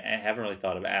theories, and I haven't really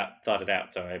thought it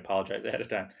out, so I apologize ahead of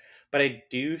time. But I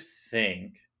do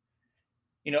think,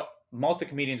 most of the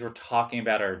comedians we're talking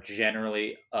about are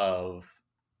generally of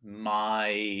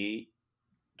my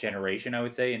generation, I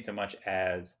would say, in so much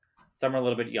as some are a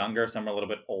little bit younger, some are a little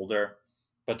bit older,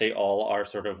 but they all are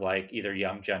sort of like either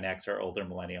young Gen X or older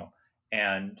millennial.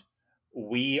 And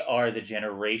we are the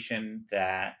generation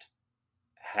that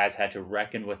has had to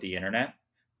reckon with the internet.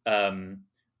 Um,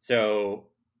 so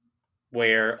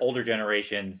where older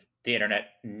generations, the internet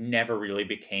never really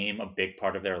became a big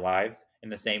part of their lives in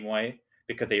the same way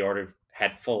because they already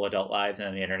had full adult lives and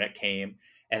then the internet came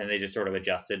and then they just sort of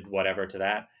adjusted whatever to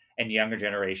that. And younger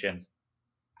generations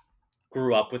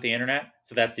grew up with the internet,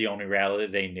 so that's the only reality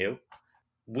they knew.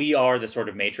 We are the sort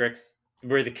of matrix.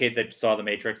 We're the kids that saw the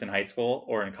Matrix in high school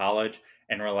or in college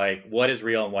and were like, what is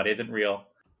real and what isn't real?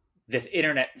 This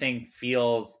internet thing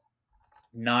feels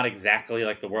not exactly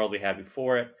like the world we had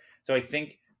before it. So I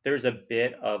think there's a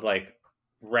bit of like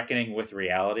reckoning with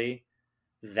reality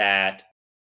that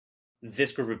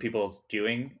this group of people is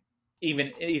doing,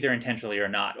 even either intentionally or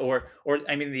not. Or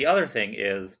I mean, the other thing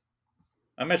is,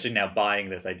 I'm actually now buying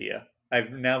this idea.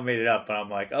 I've now made it up, but I'm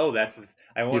like, oh, that's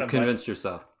I want You've to. convinced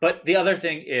yourself. But the other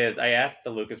thing is, I asked the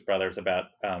Lucas brothers about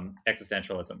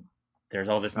existentialism. There's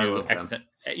all this I new, love them.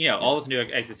 all Yeah. this new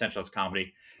existentialist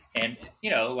comedy, and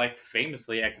like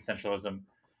famously, existentialism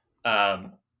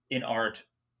in art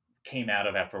came out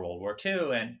of after World War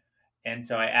II, and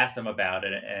so I asked them about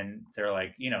it, and they're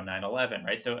like, 9/11,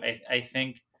 right? So I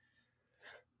think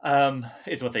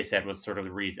is what they said was sort of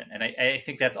the reason, and I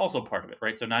think that's also part of it,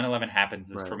 right? So 9/11 happens,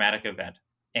 this Right. traumatic event,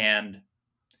 and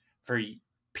for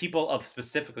people of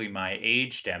specifically my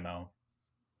age demo,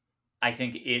 I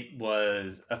think it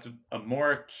was a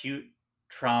more acute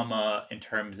trauma in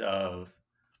terms of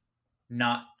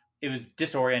not it was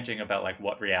disorienting about like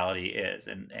what reality is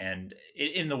and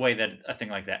in the way that a thing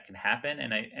like that can happen,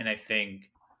 and I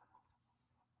think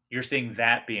you're seeing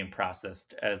that being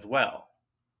processed as well.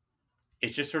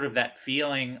 It's just sort of that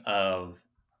feeling of,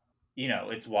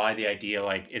 it's why the idea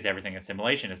like is everything a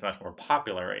simulation is much more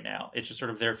popular right now. It's just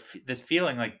sort of this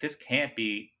feeling like this can't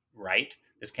be right,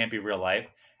 this can't be real life.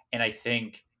 And I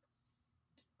think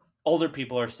older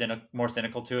people are more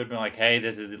cynical to it, being like, hey,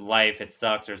 this is life, it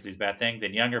sucks, there's these bad things.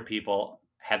 And younger people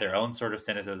have their own sort of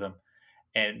cynicism,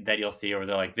 and that you'll see where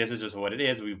they're like, this is just what it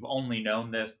is, we've only known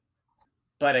this.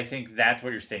 But I think that's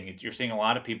what you're seeing. You're seeing a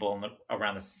lot of people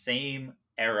around the same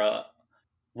era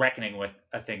reckoning with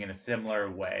a thing in a similar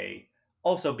way,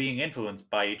 also being influenced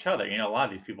by each other. A lot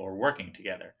of these people are working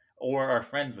together or are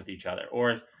friends with each other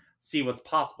or see what's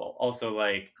possible. Also,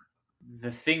 like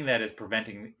the thing that is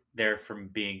preventing there from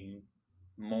being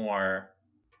more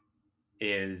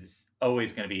is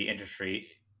always going to be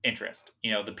interest.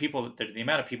 You know, the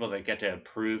amount of people that get to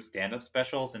approve stand-up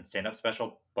specials and stand-up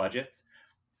special budgets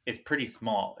is pretty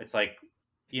small. It's like,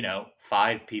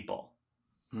 5 people.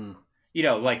 Hmm.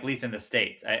 Like at least in the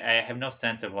States. I have no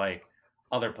sense of like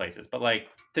other places, but like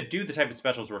to do the type of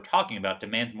specials we're talking about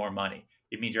demands more money.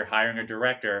 It means you're hiring a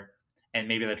director, and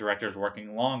maybe the director is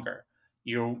working longer.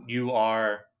 You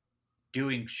are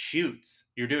doing shoots.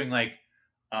 You're doing like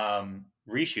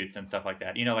reshoots and stuff like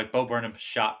that. Like Bo Burnham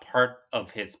shot part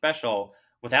of his special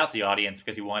without the audience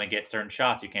because you want to get certain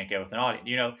shots you can't get with an audience.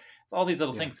 It's all these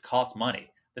little Yeah. things cost money.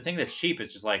 The thing that's cheap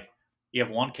is just like you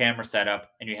have one camera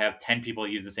setup and you have 10 people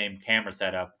use the same camera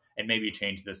setup and maybe you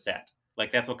change the set.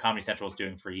 Like that's what Comedy Central is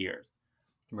doing for years.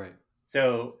 Right.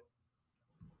 So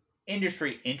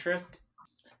industry interest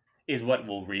is what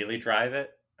will really drive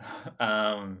it.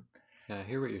 Yeah, I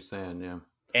hear what you're saying. Yeah.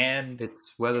 And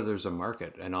It's whether there's a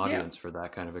market, an yeah, audience for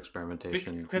that kind of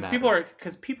experimentation because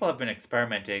matters. people have been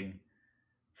experimenting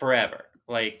forever.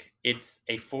 Like it's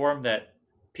a forum that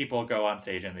people go on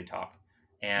stage and they talk,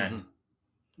 and Hmm.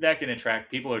 that can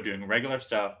attract people who are doing regular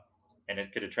stuff, and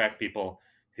it could attract people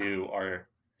who are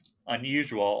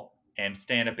unusual. And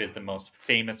stand up is the most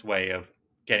famous way of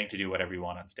getting to do whatever you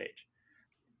want on stage.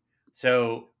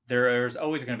 So there's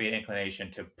always going to be an inclination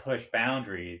to push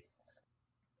boundaries.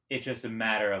 It's just a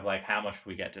matter of like how much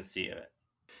we get to see of it.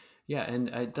 Yeah,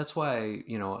 and that's why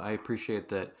I appreciate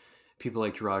that people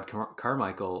like Gerard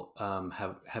Carmichael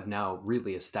have now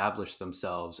really established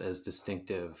themselves as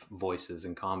distinctive voices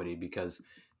in comedy because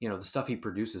the stuff he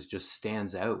produces just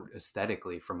stands out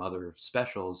aesthetically from other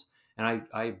specials, and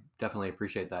I definitely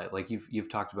appreciate that. Like you've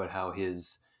talked about how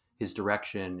his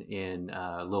direction in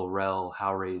Lil Rel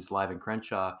Howery's Live in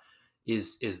Crenshaw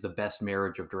is the best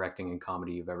marriage of directing and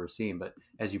comedy you've ever seen. But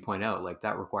as you point out, like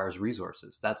that requires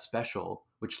resources. That special,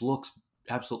 which looks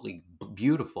absolutely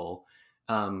beautiful,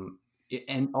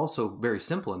 and also very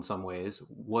simple in some ways,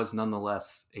 was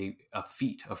nonetheless a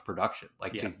feat of production.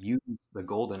 Like to Yes. use the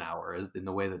golden hour in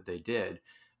the way that they did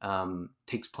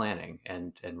takes planning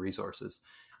and resources.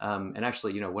 And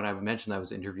actually, when I mentioned I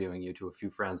was interviewing you to a few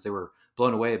friends, they were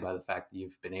blown away by the fact that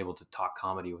you've been able to talk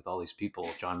comedy with all these people,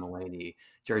 John Mulaney,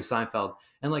 Jerry Seinfeld.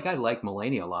 And like, I like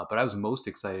Mulaney a lot, but I was most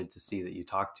excited to see that you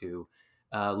talked to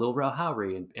Lil Rel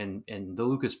Howery and the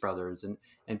Lucas brothers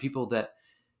and people that,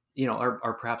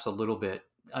 are perhaps a little bit,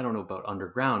 I don't know about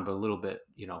underground, but a little bit,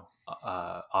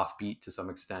 offbeat to some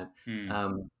extent.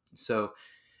 Hmm. So,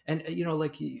 and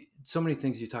like so many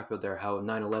things you talked about there, how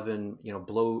 9/11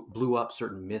 blew up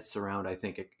certain myths around, I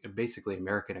think basically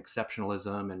American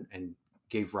exceptionalism and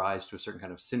gave rise to a certain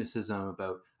kind of cynicism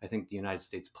about, I think, the United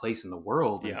States place in the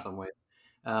world in Yeah. some way.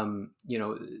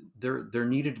 There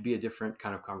needed to be a different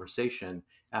kind of conversation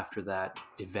after that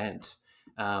event,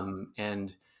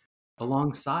 and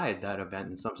alongside that event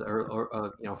in some,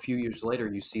 or a few years later,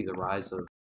 you see the rise of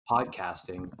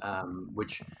podcasting,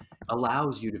 which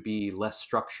allows you to be less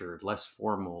structured, less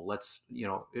formal,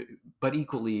 but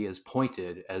equally as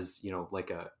pointed as, like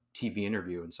a TV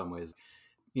interview in some ways.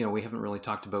 We haven't really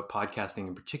talked about podcasting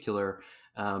in particular.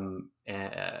 And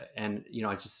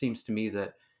it just seems to me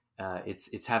that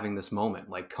it's having this moment.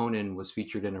 Like Conan was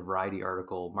featured in a Variety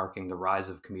article marking the rise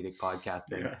of comedic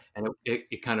podcasting, Yeah. and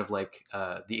it kind of like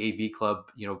the AV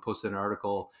Club, posted an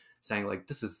article saying like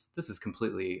this is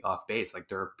completely off base. Like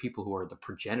there are people who are the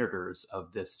progenitors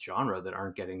of this genre that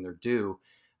aren't getting their due.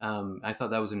 I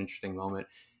thought that was an interesting moment.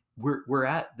 We're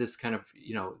at this kind of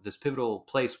this pivotal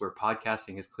place where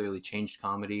podcasting has clearly changed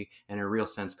comedy, and in a real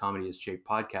sense, comedy has shaped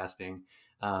podcasting.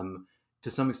 To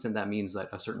some extent, that means that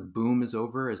a certain boom is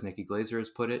over, as Nikki Glaser has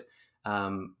put it.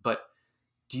 But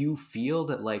do you feel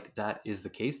that like that is the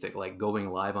case, that like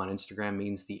going live on Instagram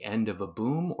means the end of a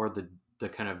boom, or the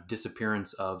kind of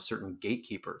disappearance of certain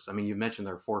gatekeepers? I mean, you mentioned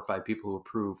there are 4 or 5 people who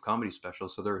approve comedy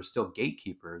specials, so there are still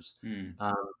gatekeepers. Hmm.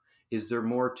 Is there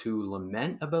more to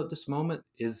lament about this moment?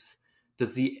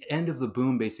 Does the end of the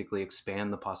boom basically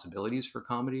expand the possibilities for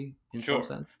comedy in some Sure.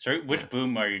 sense? So, Yeah. which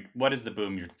boom what is the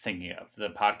boom you're thinking of? The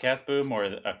podcast boom or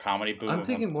a comedy boom I'm of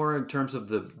some? thinking more in terms of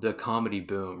the comedy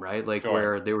boom, right? Like Sure.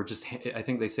 where they were just, I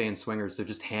think they say in Swingers, they're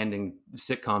just handing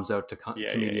sitcoms out to Yeah,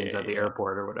 yeah, comedians yeah, at the yeah.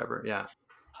 airport or whatever. Yeah.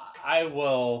 I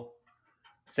will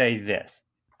say this.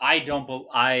 I don't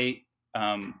I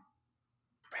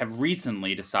have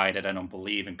recently decided I don't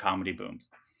believe in comedy booms.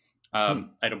 Hmm.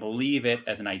 I don't believe it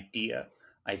as an idea.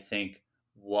 I think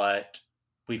what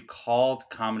we've called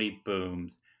comedy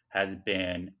booms has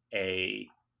been a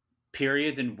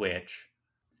periods in which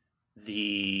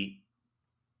the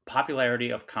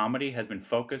popularity of comedy has been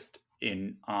focused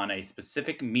in on a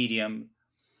specific medium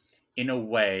in a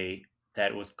way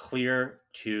that was clear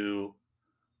to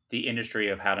the industry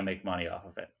of how to make money off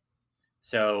of it.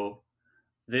 So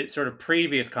the sort of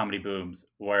previous comedy booms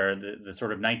were the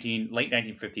sort of late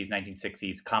 1950s,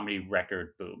 1960s comedy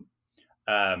record boom,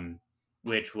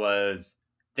 which was,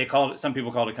 some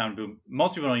people called it comedy boom.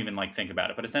 Most people don't even like think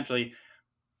about it, but essentially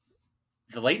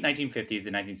the late 1950s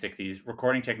and 1960s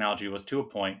recording technology was to a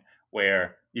point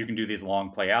where you can do these long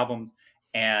play albums,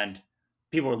 and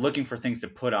people were looking for things to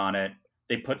put on it.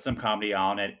 They put some comedy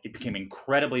on it. It became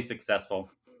incredibly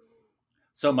successful,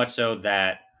 so much so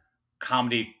that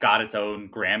comedy got its own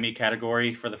Grammy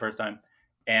category for the first time.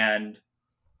 And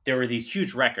there were these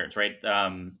huge records, right?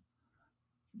 The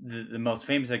most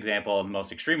famous example, the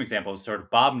most extreme example is sort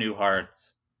of Bob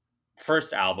Newhart's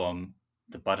first album,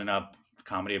 the Button Up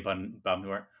comedy of Bob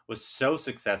Newhart, was so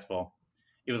successful.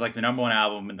 It was like the number one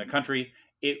album in the country.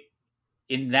 It,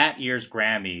 in that year's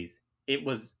Grammys,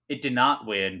 it did not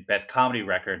win Best Comedy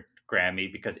Record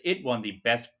Grammy because it won the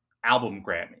Best Album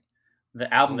Grammy.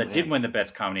 The album that did win the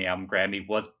Best Comedy Album Grammy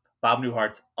was Bob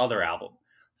Newhart's other album.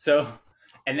 So,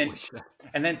 and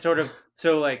then sort of,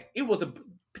 so like it was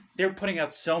they were putting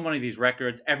out so many of these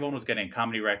records. Everyone was getting a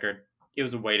comedy record. It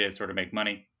was a way to sort of make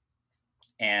money.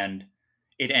 And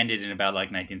it ended in about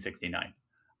like 1969.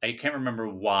 I can't remember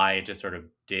why it just sort of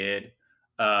did.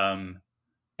 And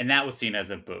that was seen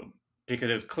as a boom because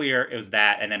it was clear it was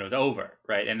that, and then it was over,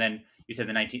 right? And then you said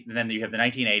then you have the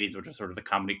 1980s, which was sort of the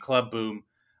comedy club boom.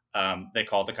 They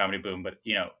call it the comedy boom, but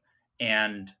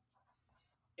and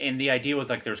the idea was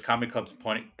like there's comedy clubs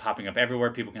popping up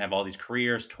everywhere. People can have all these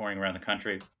careers touring around the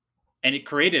country, and it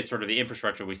created sort of the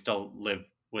infrastructure we still live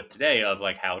with today of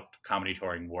like how comedy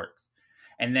touring works.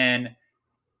 And then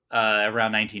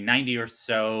around 1990 or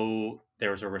so,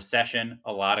 there was a recession.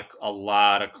 A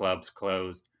lot of clubs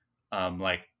closed.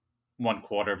 Like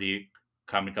 1/4 of the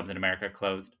comedy clubs in America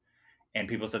closed, and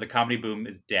people said the comedy boom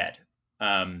is dead.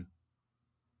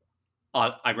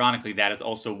 Ironically, that is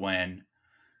also when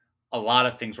a lot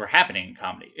of things were happening in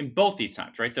comedy in both these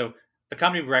times, right? So the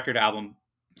comedy album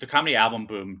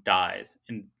boom dies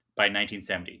by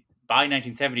 1970. By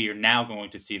 1970, you're now going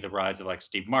to see the rise of like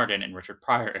Steve Martin and Richard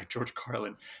Pryor and George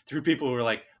Carlin, through people who were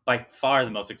like by far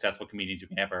the most successful comedians you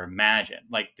can ever imagine.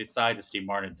 Like the size of Steve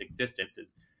Martin's existence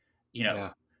is,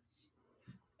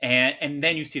 and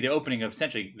then you see the opening of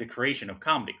essentially the creation of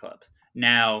comedy clubs.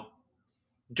 Now,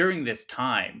 during this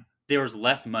time, there was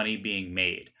less money being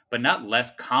made, but not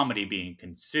less comedy being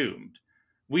consumed.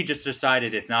 We just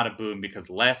decided it's not a boom because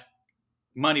less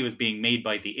money was being made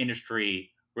by the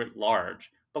industry writ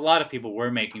large. But a lot of people were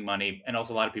making money, and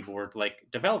also a lot of people were like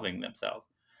developing themselves.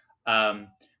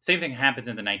 Same thing happens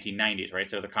in the 1990s, right?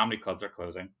 So the comedy clubs are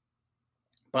closing,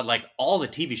 but like all the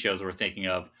TV shows we're thinking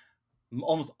of,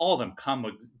 almost all of them come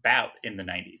about in the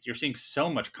 90s. You're seeing so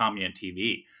much comedy on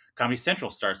TV. Comedy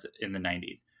Central starts in the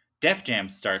 90s. Def Jam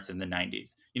starts in the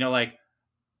 90s. Like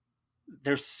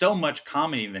there's so much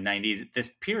comedy in the 90s,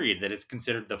 this period that is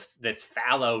considered this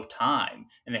fallow time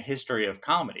in the history of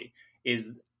comedy is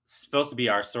supposed to be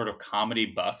our sort of comedy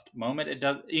bust moment. It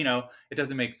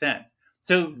doesn't make sense.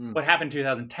 So what happened in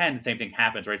 2010, the same thing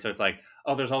happens, right? So it's like,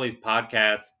 oh, there's all these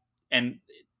podcasts and,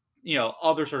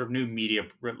 other sort of new media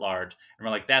writ large. And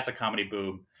we're like, that's a comedy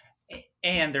boom.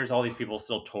 And there's all these people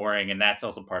still touring, and that's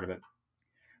also part of it.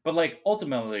 But like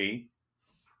ultimately,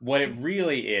 what it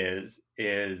really is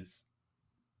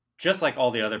just like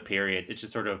all the other periods. It's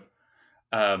just sort of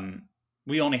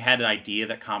we only had an idea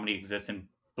that comedy exists in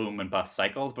boom and bust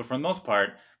cycles, but for the most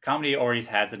part, comedy always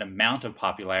has an amount of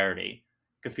popularity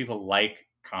because people like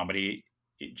comedy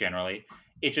generally.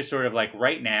 It's just sort of like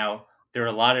right now, there are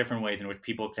a lot of different ways in which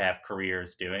people could have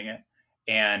careers doing it,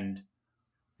 and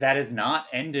that has not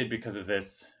ended because of the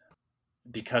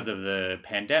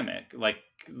pandemic. Like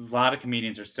a lot of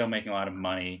comedians are still making a lot of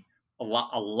money. A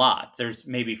lot. There's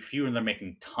maybe fewer than they're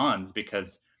making tons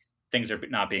because things are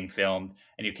not being filmed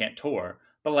and you can't tour.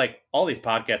 But like all these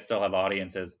podcasts still have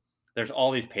audiences. There's all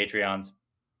these Patreons.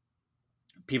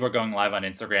 People are going live on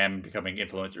Instagram and becoming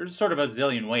influencers sort of a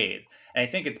zillion ways. And I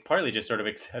think it's partly just sort of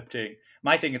accepting.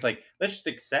 My thing is like, let's just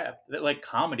accept that like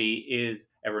comedy is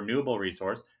a renewable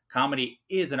resource. Comedy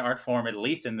is an art form, at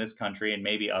least in this country and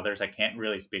maybe others. I can't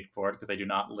really speak for it because I do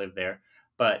not live there.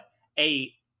 But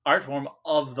a art form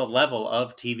of the level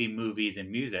of TV, movies,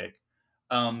 and music,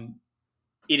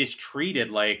 it is treated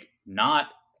like not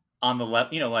on the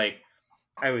level. Like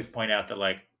I always point out that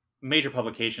like major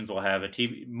publications will have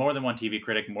more than one TV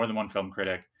critic, more than one film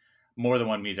critic, more than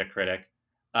one music critic.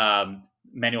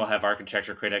 Many will have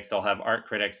architecture critics. They'll have art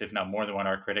critics, if not more than one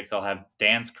art critics. They'll have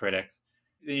dance critics.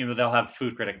 They'll have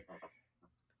food critics.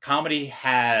 Comedy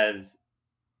has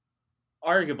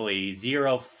arguably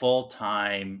zero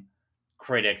full-time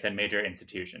critics at major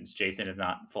institutions. Jason is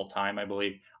not full-time, I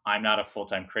believe. I'm not a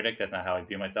full-time critic. That's not how I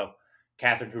view myself.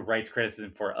 Catherine, who writes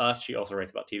criticism for us, she also writes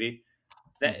about TV.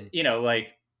 That, Mhm.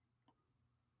 like,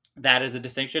 that is a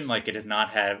distinction. Like, it does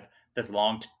not have this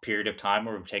long period of time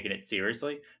where we've taken it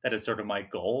seriously. That is sort of my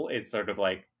goal, is sort of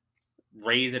like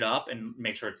raise it up and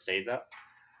make sure it stays up.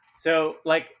 So,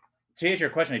 like, to answer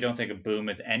your question, I don't think a boom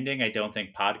is ending. I don't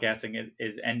think podcasting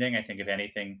is ending. I think, if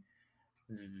anything,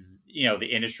 the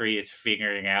industry is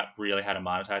figuring out really how to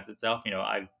monetize itself.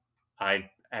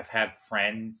 I've had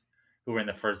friends who were in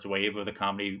the first wave of the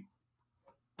comedy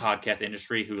podcast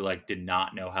industry who like did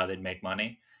not know how they'd make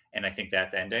money, and I think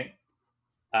that's ending.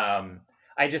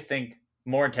 I just think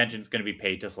more attention is going to be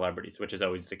paid to celebrities, which is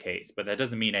always the case, but that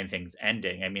doesn't mean anything's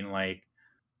ending. I mean, like,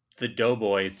 the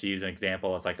Doughboys, to use an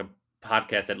example, is like a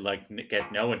podcast that like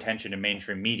gets no attention in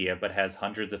mainstream media, but has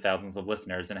hundreds of thousands of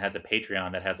listeners and has a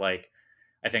Patreon that has like,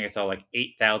 I think I saw like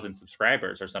 8,000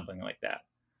 subscribers or something like that.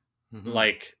 Mhm.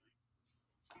 Like,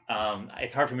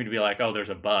 it's hard for me to be like, oh, there's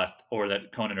a bust, or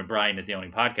that Conan O'Brien is the only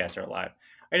podcaster alive.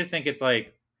 I just think it's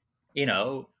like, you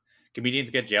know, comedians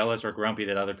get jealous or grumpy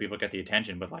that other people get the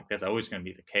attention, but like that's always going to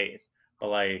be the case. But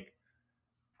like,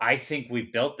 I think we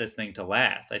built this thing to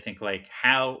last. I think like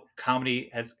how comedy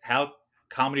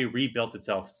rebuilt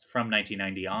itself from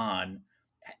 1990 on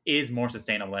is more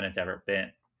sustainable than it's ever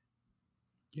been.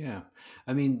 Yeah.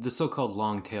 I mean, the so-called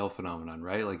long tail phenomenon,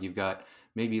 right? Like you've got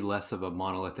maybe less of a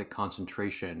monolithic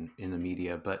concentration in the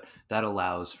media, but that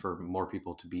allows for more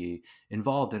people to be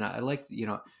involved. And I like,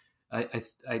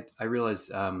 I realize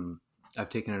I've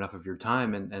taken enough of your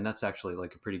time, and that's actually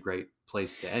like a pretty great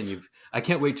place to end. I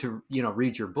can't wait to,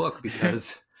 read your book,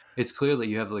 because it's clear that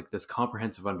you have like this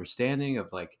comprehensive understanding of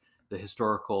like the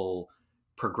historical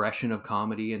progression of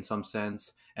comedy in some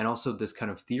sense, and also this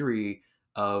kind of theory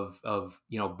of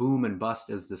boom and bust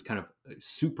as this kind of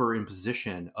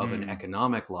superimposition of an Mm,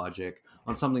 economic logic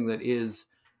on something that is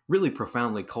really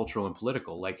profoundly cultural and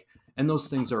political. Like, and those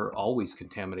things are always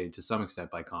contaminated to some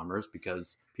extent by commerce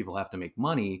because people have to make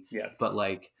money. yes. But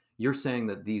like, you're saying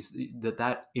that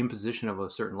that imposition of a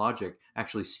certain logic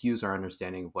actually skews our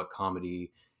understanding of what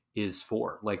comedy is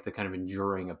for, like the kind of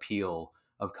enduring appeal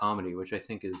of comedy, which I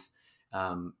think is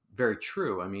very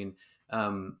true. I mean,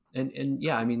 and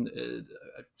yeah, I mean,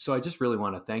 so I just really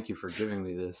want to thank you for giving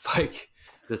me this like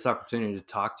this opportunity to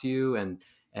talk to you, and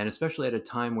especially at a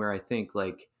time where I think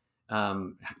like,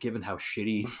 given how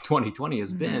shitty 2020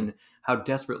 has Hmm. been, how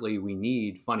desperately we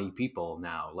need funny people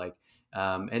now, like,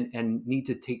 and need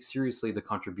to take seriously the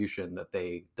contribution that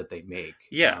they make.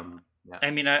 Yeah. Yeah.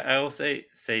 I mean, I will say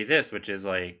this, which is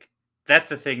like, that's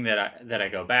the thing that I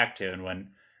go back to, and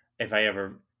when, if I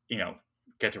ever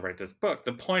get to write this book,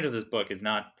 the point of this book is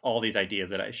not all these ideas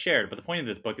that I shared, but the point of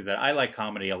this book is that I like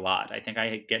comedy a lot. I think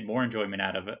I get more enjoyment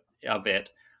out of it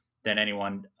than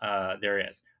anyone there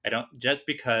is. I don't, just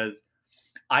because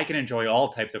I can enjoy all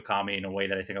types of comedy in a way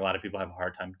that I think a lot of people have a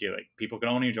hard time doing. People can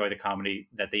only enjoy the comedy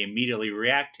that they immediately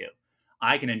react to.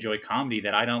 I can enjoy comedy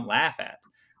that I don't laugh at,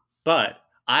 but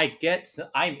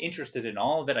I'm interested in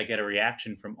all of it. I get a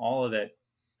reaction from all of it,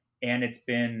 and it's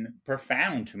been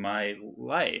profound to my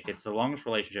life. It's the longest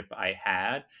relationship I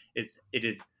had. It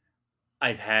is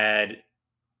I've had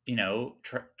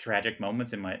tragic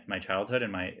moments in my childhood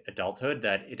and my adulthood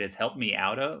that it has helped me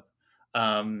out of,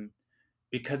 um,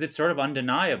 because it's sort of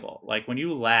undeniable. Like, when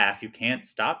you laugh, you can't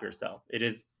stop yourself. It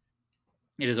is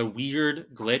a weird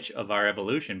glitch of our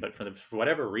evolution, but for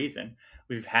whatever reason,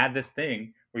 we've had this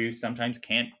thing where you sometimes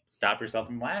can't stop yourself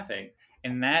from laughing,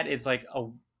 and that is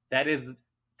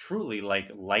truly like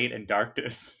light and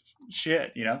darkness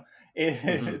shit. Hmm.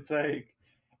 It's like,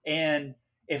 and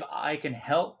if I can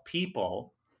help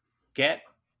people get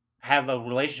have a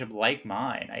relationship like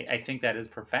mine, I think that is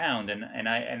profound,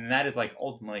 and that is like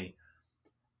ultimately,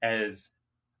 as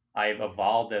I've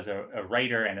evolved as a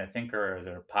writer and a thinker, as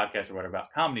a podcast or whatever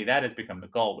about comedy, that has become the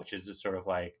goal, which is just sort of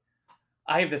like,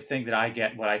 I have this thing that I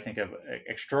get what I think of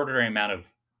extraordinary amount of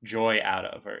joy out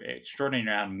of, or extraordinary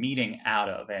amount of meaning out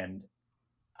of. And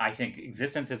I think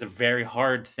existence is a very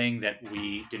hard thing that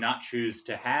we do not choose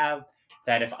to have.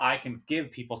 That if I can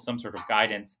give people some sort of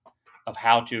guidance of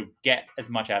how to get as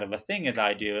much out of a thing as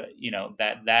I do,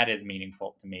 that is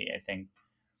meaningful to me. I think,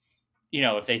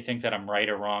 if they think that I'm right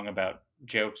or wrong about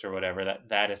jokes or whatever,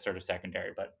 that is sort of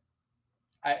secondary. But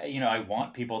I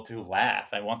want people to laugh.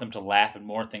 I want them to laugh at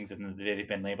more things than they've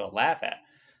been able to laugh at.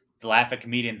 To laugh at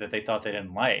comedians that they thought they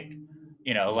didn't like.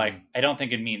 Like, Hmm. I don't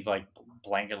think it means like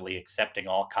blanketly accepting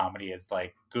all comedy as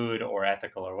like good or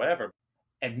ethical or whatever.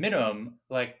 At minimum,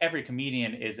 like, every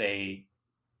comedian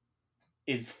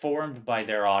is formed by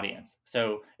their audience.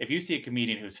 So if you see a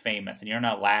comedian who's famous and you're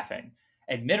not laughing,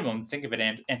 at minimum, think of it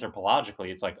anthropologically.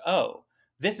 It's like, oh,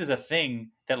 this is a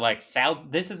thing that like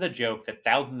this is a joke that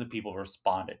thousands of people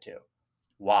responded to.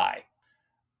 Why?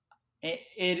 It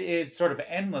is sort of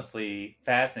endlessly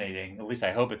fascinating. At least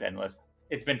I hope it's endless.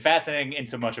 It's been fascinating in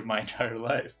so much of my entire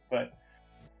life. But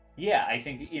yeah, I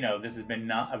think, you know, this has been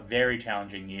not a very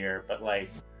challenging year, but like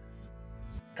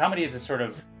comedy is a sort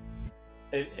of,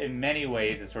 in many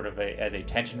ways, is sort of as a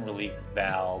tension relief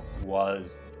valve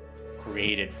was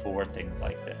created for things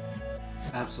like this.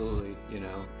 Absolutely. You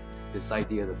know, this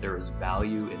idea that there is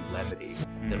value in levity,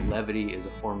 that levity is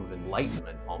a form of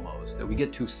enlightenment almost, that we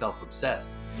get too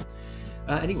self-obsessed.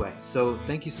 Anyway, so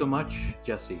thank you so much,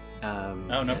 Jesse.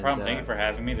 Oh, no problem. Thank you for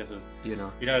having me. This was, you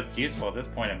know, it's useful at this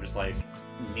point. I'm just like,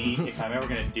 if I'm ever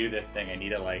going to do this thing, I need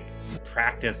to like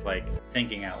practice like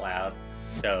thinking out loud.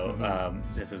 So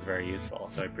this was very useful.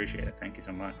 So I appreciate it. Thank you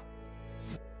so much.